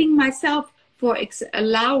forgiving myself for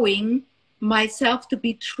allowing myself to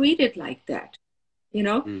be treated like that,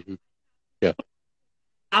 Yeah.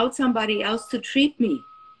 Allowed somebody else to treat me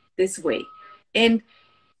this way. And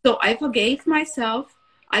so I forgave myself,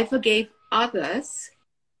 I forgave others,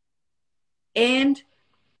 and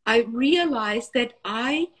I realized that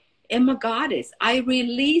I am a goddess. I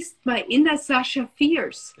released my inner Sasha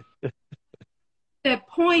Fierce. The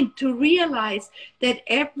point to realize that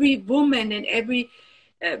every woman and every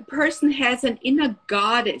person has an inner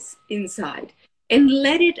goddess inside, and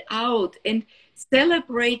let it out and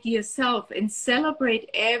celebrate yourself and celebrate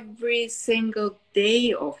every single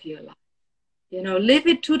day of your life. Live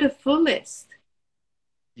it to the fullest.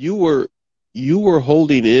 You were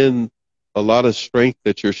holding in a lot of strength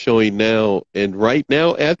that you're showing now, and right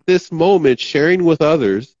now at this moment sharing with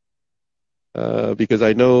others, because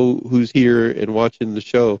I know who's here and watching the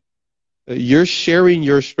show. You're sharing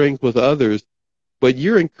your strength with others, but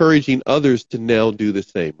you're encouraging others to now do the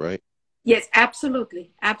same, right? Yes,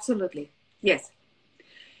 absolutely. Absolutely. Yes.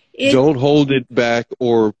 Don't hold it back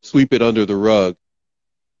or sweep it under the rug.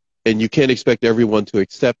 And you can't expect everyone to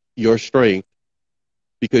accept your strength,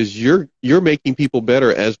 because you're making people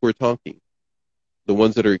better as we're talking. The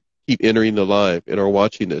ones that keep entering the live and are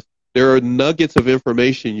watching this. There are nuggets of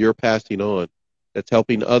information you're passing on that's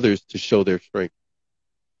helping others to show their strength.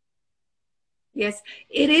 Yes,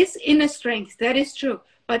 it is inner strength. That is true.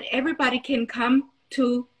 But everybody can come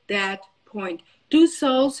to that point. Do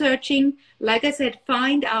soul searching. Like I said,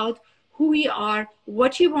 find out who you are,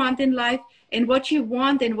 what you want in life, and what you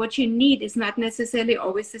want and what you need is not necessarily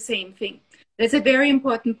always the same thing. That's a very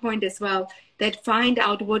important point as well, that find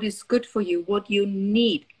out what is good for you, what you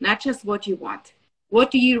need, not just what you want.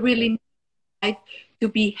 What do you really need in life to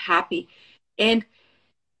be happy? And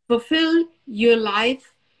fulfill your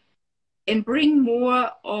life and bring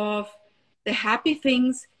more of the happy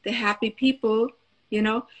things, the happy people,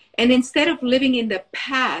 And instead of living in the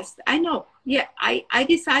past, I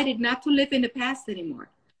decided not to live in the past anymore.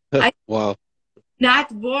 Wow.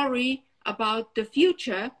 Not worry about the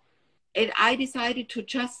future. And I decided to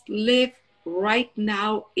just live right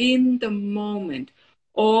now in the moment,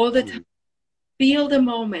 all the time. Feel the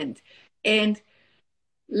moment and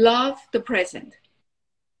love the present.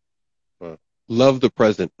 Love the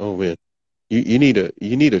present. Oh man, you need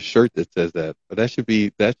a shirt that says that. But that should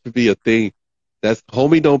be a thing. That's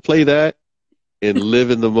homie. Don't play that and live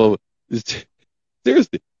in the moment.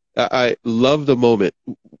 Seriously, I love the moment.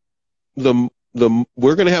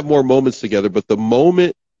 We're gonna have more moments together, but the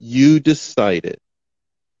moment you decided,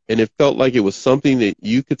 and it felt like it was something that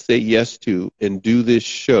you could say yes to and do this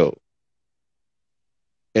show.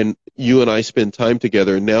 And you and I spend time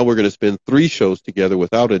together, and now we're going to spend 3 shows together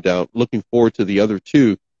without a doubt, looking forward to the other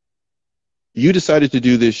 2. You decided to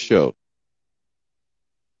do this show.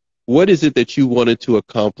 What is it that you wanted to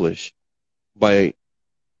accomplish by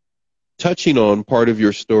touching on part of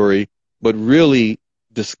your story, but really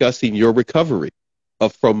discussing your recovery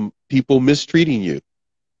from people mistreating you?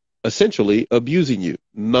 essentially abusing you,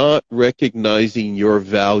 not recognizing your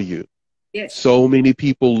value. Yes. So many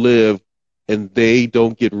people live and they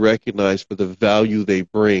don't get recognized for the value they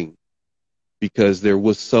bring because there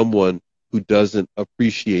was someone who doesn't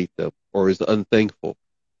appreciate them or is unthankful.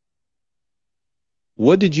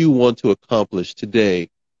 What did you want to accomplish today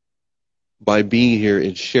by being here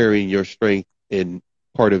and sharing your strength in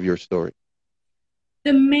part of your story?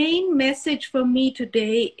 The main message for me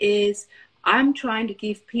today is I'm trying to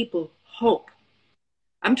give people hope.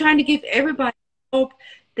 I'm trying to give everybody hope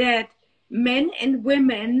that men and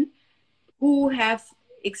women who have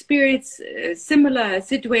experienced similar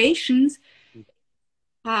situations,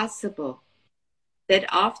 possible that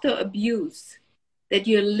after abuse, that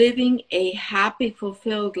you're living a happy,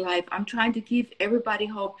 fulfilled life. I'm trying to give everybody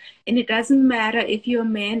hope. And it doesn't matter if you're a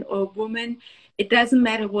man or a woman. It doesn't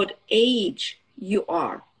matter what age you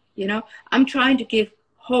are. You know, I'm trying to give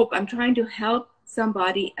hope. I'm trying to help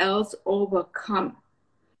somebody else overcome.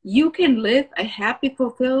 You can live a happy,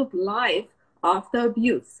 fulfilled life after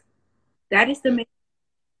abuse. That is the main.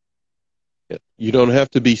 You don't have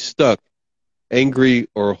to be stuck, angry,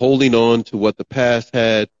 or holding on to what the past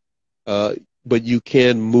had, but you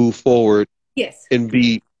can move forward. Yes. And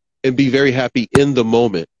be very happy in the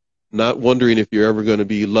moment, not wondering if you're ever going to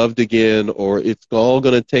be loved again or it's all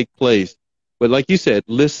going to take place. But like you said,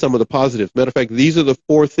 list some of the positives. Matter of fact, these are the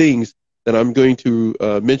 4 things that I'm going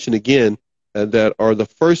to mention again that are the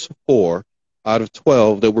first 4 out of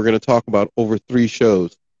 12 that we're going to talk about over 3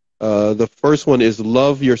 shows. The first one is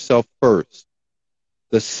love yourself first.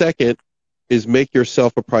 The second is make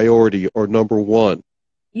yourself a priority or number 1.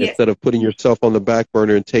 Yes. Instead of putting yourself on the back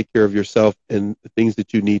burner and take care of yourself and the things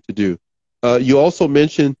that you need to do. You also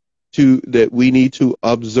mentioned that we need to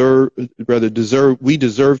we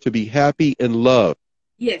deserve to be happy and loved.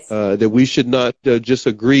 Yes. That we should not just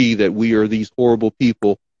agree that we are these horrible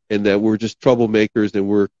people and that we're just troublemakers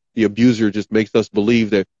and the abuser just makes us believe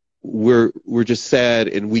that we're just sad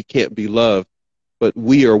and we can't be loved. But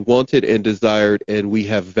we are wanted and desired and we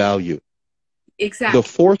have value. Exactly.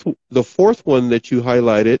 The fourth one that you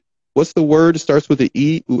highlighted, what's the word? It starts with an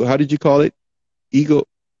E. How did you call it? Ego.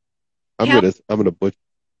 I'm gonna butcher.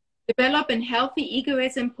 Develop a healthy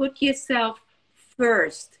egoism. Put yourself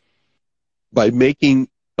first. By making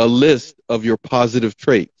a list of your positive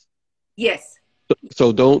traits. Yes.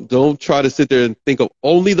 So don't try to sit there and think of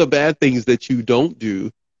only the bad things that you don't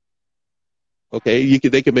do. Okay,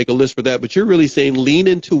 they can make a list for that, but you're really saying lean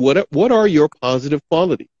into what are your positive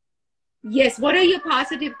qualities. Yes, what are your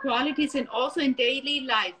positive qualities, and also in daily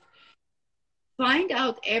life. Find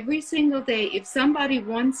out every single day if somebody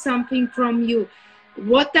wants something from you,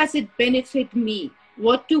 what does it benefit me?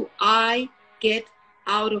 What do I get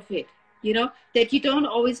out of it? You know, that you don't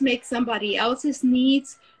always make somebody else's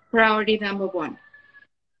needs priority number 1.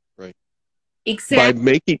 Right.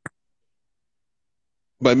 Exactly.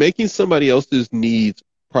 By making somebody else's needs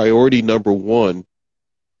priority number 1,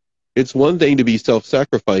 it's one thing to be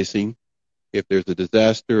self-sacrificing. If there's a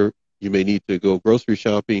disaster, you may need to go grocery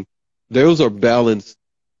shopping. Those are balanced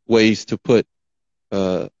ways to put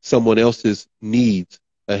someone else's needs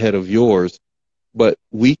ahead of yours. But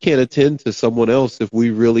we can't attend to someone else if we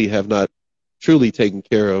really have not truly taken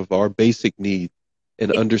care of our basic needs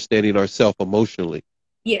and understanding ourselves emotionally.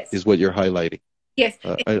 Yes. Is what you're highlighting. Yes.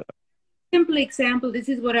 Simple example, this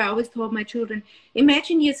is what I always told my children.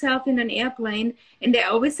 Imagine yourself in an airplane, and they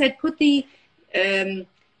always said, put the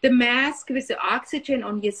mask with the oxygen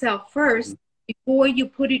on yourself first before you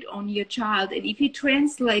put it on your child. And if you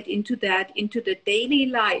translate into the daily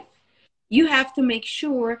life, you have to make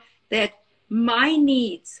sure that my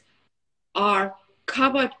needs are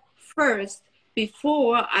covered first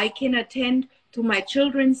before I can attend to my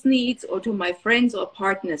children's needs or to my friends or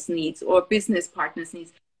partners' needs or business partners'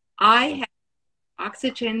 needs. I have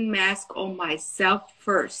oxygen mask on myself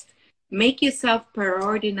first. Make yourself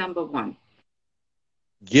priority number 1.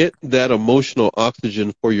 Get that emotional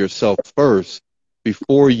oxygen for yourself first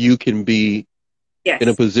before you can be in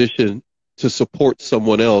a position to support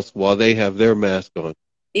someone else while they have their mask on.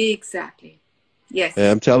 Exactly. Yes. And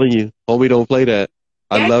I'm telling you, homie, don't play that.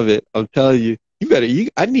 I love it. I'm telling you,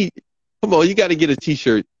 come on, you got to get a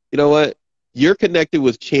t-shirt. You know what? You're connected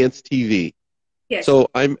with Chance TV. Yes. So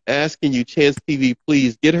I'm asking you, Chance TV,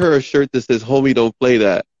 please get her a shirt that says, homie, don't play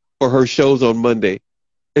that for her shows on Monday.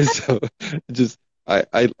 And so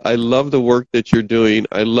I love the work that you're doing.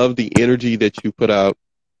 I love the energy that you put out.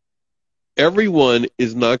 Everyone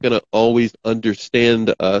is not going to always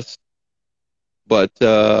understand us, but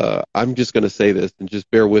I'm just going to say this and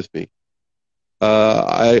just bear with me.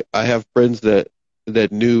 I have friends that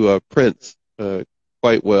knew Prince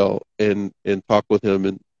quite well and talked with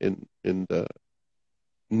him and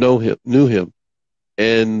knew him.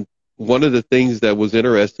 And one of the things that was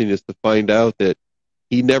interesting is to find out that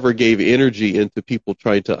he never gave energy into people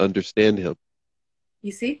trying to understand him.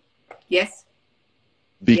 You see? Yes.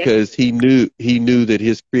 Because he knew that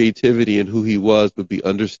his creativity and who he was would be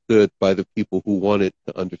understood by the people who wanted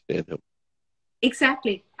to understand him.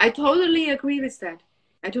 Exactly. I totally agree with that.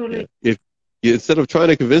 I totally. Yeah. If instead of trying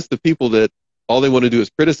to convince the people that all they want to do is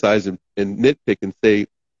criticize and nitpick and say,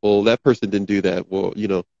 well, that person didn't do that. Well, you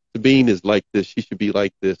know, Sabine is like this. She should be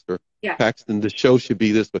like this. Or Paxton, the show should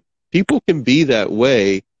be this. But people can be that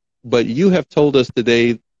way. But you have told us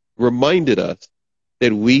today, reminded us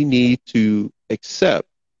that we need to accept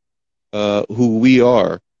who we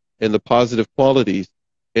are and the positive qualities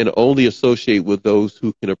and only associate with those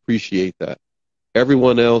who can appreciate that.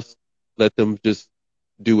 Everyone else, let them just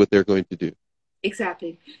do what they're going to do.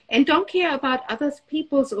 Exactly. And don't care about other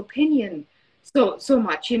people's opinion so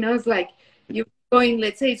much. You know, it's like you're going,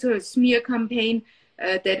 let's say, to a smear campaign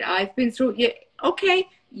that I've been through. Yeah, okay,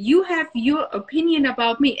 you have your opinion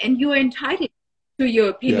about me and you're entitled to your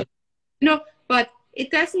opinion. Yeah. You know, but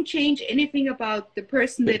it doesn't change anything about the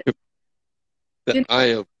person that I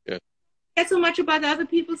am. Yeah. Not so much about other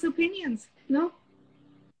people's opinions. No.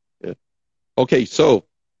 Yeah. Okay, so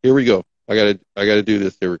here we go. I gotta do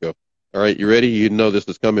this. Here we go. All right, you ready? You know this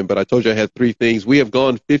is coming, but I told you I had 3 things. We have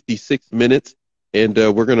gone 56 minutes, and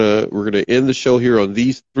we're gonna end the show here on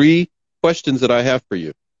these 3 questions that I have for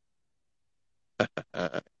you.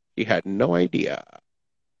 You had no idea.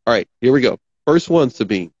 All right, here we go. First one,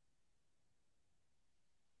 Sabine.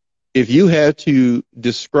 If you had to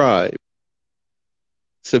describe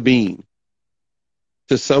Sabine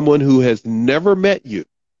to someone who has never met you,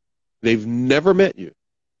 they've never met you,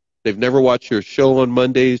 they've never watched your show on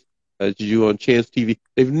Mondays, as you on Chance TV,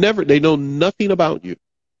 they know nothing about you,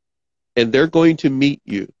 and they're going to meet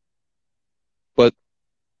you, but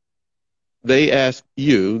they ask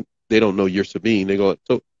you, they don't know you're Sabine, they go,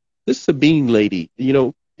 so this Sabine lady, you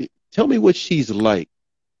know, tell me what she's like.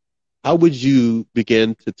 How would you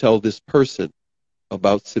begin to tell this person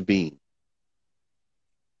about Sabine?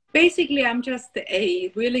 Basically, I'm just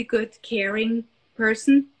a really good, caring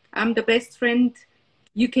person. I'm the best friend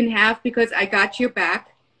you can have because I got your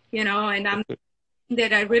back, you know, and I'm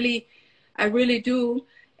that I really do.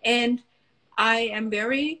 And I am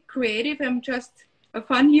very creative. I'm just a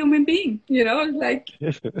fun human being, you know, like.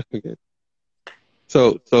 Okay.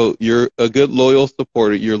 So you're a good, loyal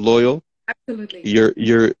supporter. You're loyal. Absolutely.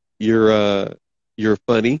 You're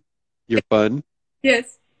funny. You're fun.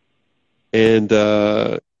 Yes. And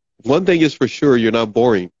one thing is for sure, you're not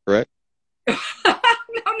boring, correct? No,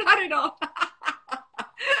 not at all.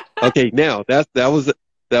 Okay, now that was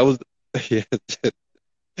yeah.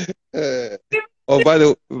 Oh,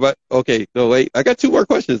 but okay, no wait, I got 2 more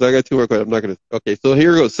questions. I'm not gonna. Okay, so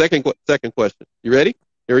here we go. Second question. You ready?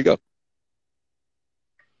 Here we go.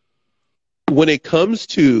 When it comes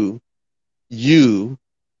to you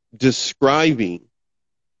describing,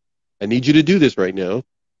 I need you to do this right now.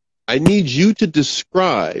 I need you to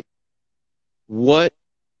describe what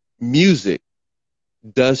music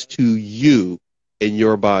does to you in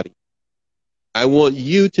your body. I want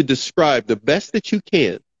you to describe the best that you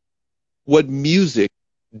can what music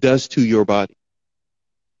does to your body.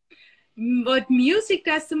 What music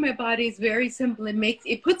does to my body is very simple.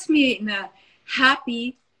 It puts me in a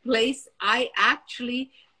happy place. I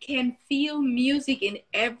actually can feel music in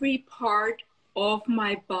every part of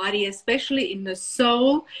my body, especially in the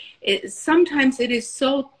soul. Sometimes it is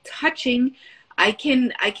so touching. I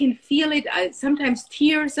can feel it. Sometimes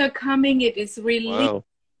tears are coming. It is really, wow.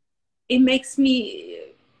 It makes me,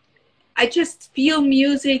 I just feel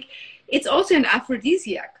music. It's also an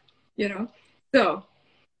aphrodisiac, you know. So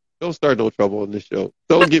don't start no trouble on this show.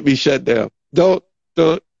 Don't get me shut down. Don't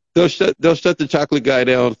shut the chocolate guy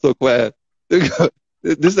down so fast.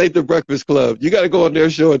 This ain't the Breakfast Club. You got to go on their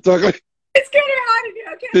show and talk like. It's kind of hot in here.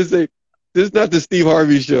 Okay. This is not the Steve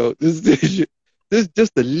Harvey show. This is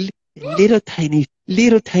just a little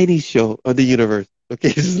tiny show on the universe. Okay,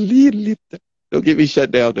 this is little. Don't get me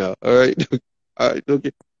shut down now. All right, all right. Don't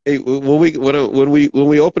get. Hey, when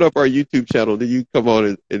we open up our YouTube channel, then you come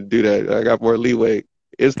on and do that. I got more leeway.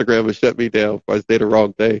 Instagram will shut me down if I say the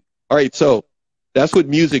wrong thing. All right, so that's what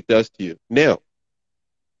music does to you. Now,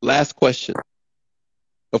 last question.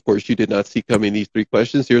 Of course, you did not see coming these 3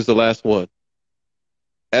 questions. Here's the last one.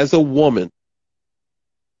 As a woman,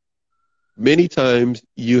 many times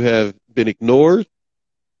you have been ignored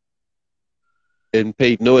and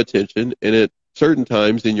paid no attention, and at certain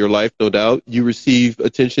times in your life, no doubt, you receive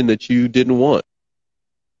attention that you didn't want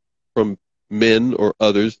from men or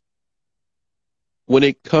others. when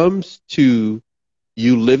it comes to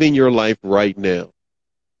you living your life right now,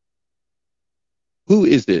 who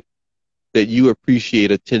is it that you appreciate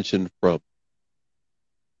attention from?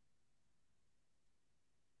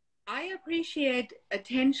 I appreciate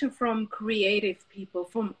attention from creative people,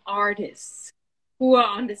 from artists who are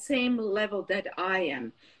on the same level that I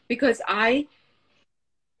am. Because I'm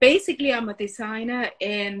a designer,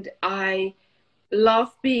 and I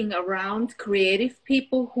love being around creative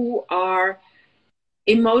people who are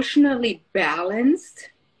emotionally balanced,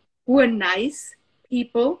 who are nice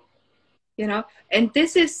people, you know. And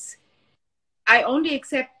I only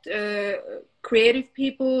accept creative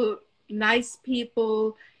people, nice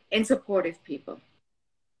people, and supportive people.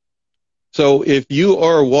 So if you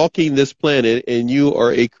are walking this planet and you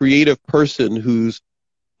are a creative person who's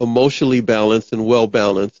emotionally balanced and well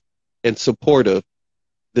balanced and supportive,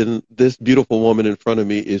 then this beautiful woman in front of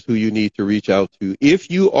me is who you need to reach out to. If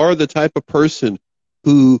you are the type of person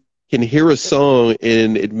who can hear a song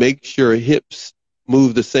and it makes your hips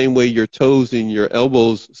move the same way your toes and your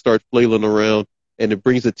elbows start flailing around and it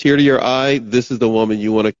brings a tear to your eye, this is the woman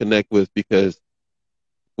you want to connect with, because,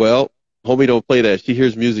 well, homie, don't play that. She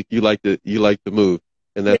hears music, you like to move,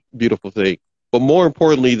 and that's a beautiful thing. But more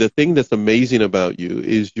importantly, the thing that's amazing about you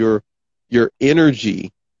is your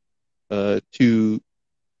energy to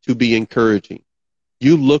be encouraging.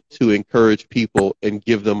 You look to encourage people and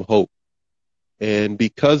give them hope. And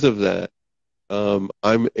because of that,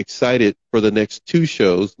 I'm excited for the next two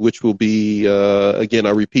shows, which will be, again,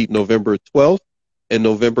 I repeat, November 12th and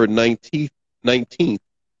November 19th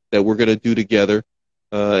that we're going to do together.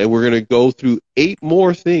 And we're going to go through 8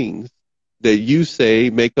 more things that you say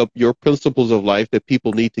make up your principles of life that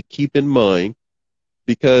people need to keep in mind.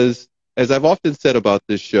 Because, as I've often said about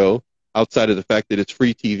this show, outside of the fact that it's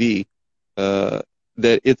free TV,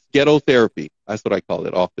 that it's ghetto therapy. That's what I call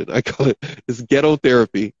it often. I call it's ghetto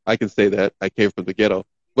therapy. I can say that. I came from the ghetto.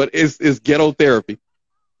 But it's ghetto therapy.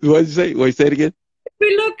 What did you say? Wait, say it again?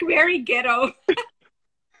 We look very ghetto.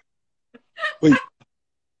 Wait.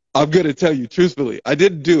 I'm going to tell you, truthfully, I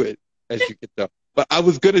didn't do it, as you can tell, but I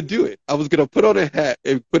was going to do it. I was going to put on a hat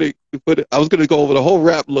and I was going to go over the whole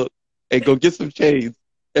rap look and go get some chains.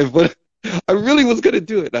 I really was going to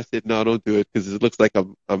do it. And I said, no, don't do it, because it looks like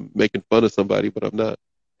I'm making fun of somebody, but I'm not.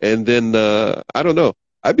 And then, I don't know.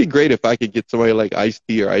 I'd be great if I could get somebody like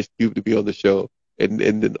Ice-T or Ice Cube to be on the show, and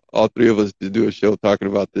then all 3 of us to do a show talking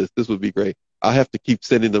about this. This would be great. I'll have to keep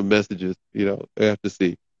sending them messages, I have to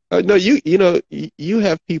see. No, you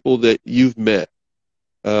have people that you've met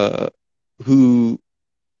who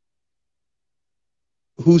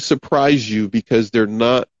surprise you because they're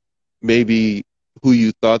not maybe who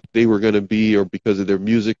you thought they were going to be, or because of their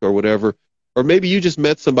music or whatever. Or maybe you just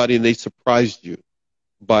met somebody and they surprised you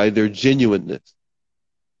by their genuineness.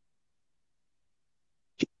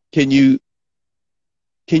 Can you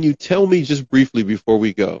tell me just briefly before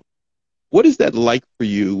we go, what is that like for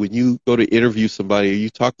you when you go to interview somebody or you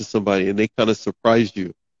talk to somebody and they kind of surprise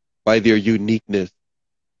you by their uniqueness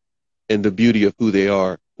and the beauty of who they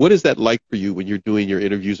are? What is that like for you when you're doing your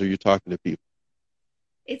interviews or you're talking to people?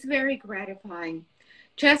 It's very gratifying,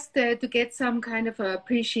 just to get some kind of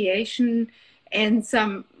appreciation and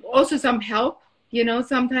some help.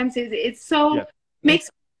 Sometimes it's so makes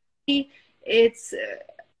me, it's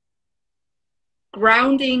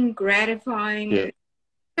grounding, gratifying. Yeah.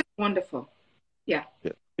 It's wonderful. Yeah.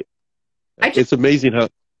 It's amazing how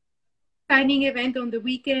signing event on the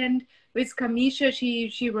weekend with Kamisha.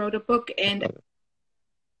 She wrote a book and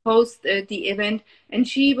hosted the event, and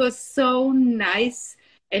she was so nice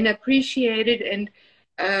and appreciated, and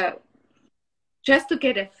just to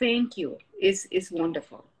get a thank you is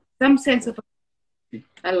wonderful. Some sense of,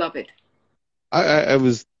 I love it. I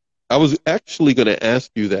was actually going to ask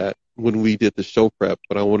you that when we did the show prep,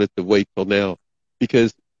 but I wanted to wait till now,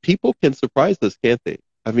 because people can surprise us, can't they?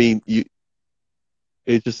 I mean,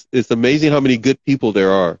 it's amazing how many good people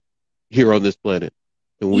there are here on this planet,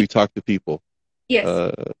 and we talk to people.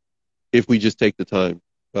 Yes. If we just take the time.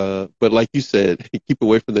 But like you said, keep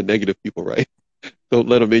away from the negative people, right? Don't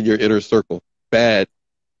let them in your inner circle. Bad.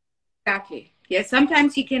 Exactly. Yes,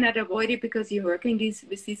 sometimes you cannot avoid it because you're working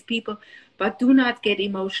with these people, but do not get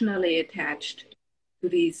emotionally attached to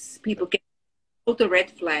these people. Get all the red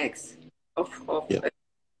flags of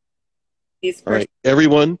these persons. All right,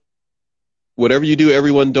 everyone, whatever you do,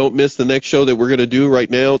 everyone, don't miss the next show that we're going to do right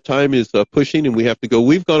now. Time is pushing, and we have to go.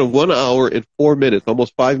 We've gone 1 hour and 4 minutes,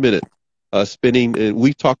 almost 5 minutes, spinning, and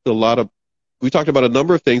we talked about a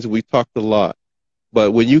number of things, and we talked a lot.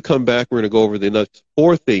 But when you come back, we're going to go over the next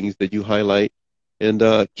 4 things that you highlight, and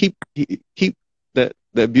keep that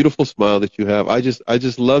beautiful smile that you have. I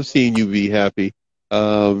just love seeing you be happy.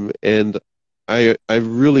 And I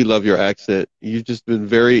really love your accent. You've just been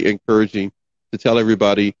very encouraging to tell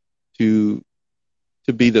everybody to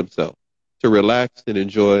be themselves, to relax and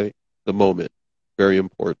enjoy the moment. Very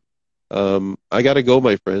important. I got to go,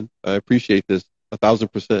 my friend. I appreciate this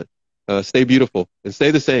 1,000%. Stay beautiful and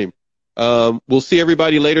stay the same. We'll see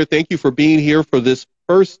everybody later. Thank you for being here for this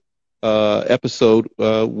first episode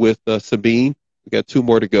with Sabine. We got 2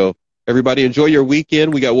 more to go. Everybody enjoy your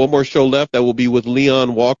weekend. We got 1 more show left. That will be with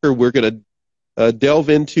Leon Walker. We're going to delve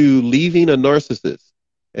into leaving a narcissist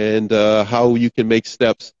and how you can make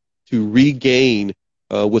steps to regain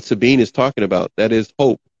what Sabine is talking about. That is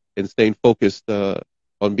hope and staying focused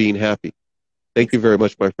on being happy. Thank you very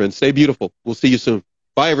much, my friend. Stay beautiful. We'll see you soon.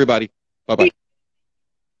 Bye, everybody. Bye-bye.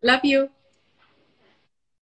 Love you.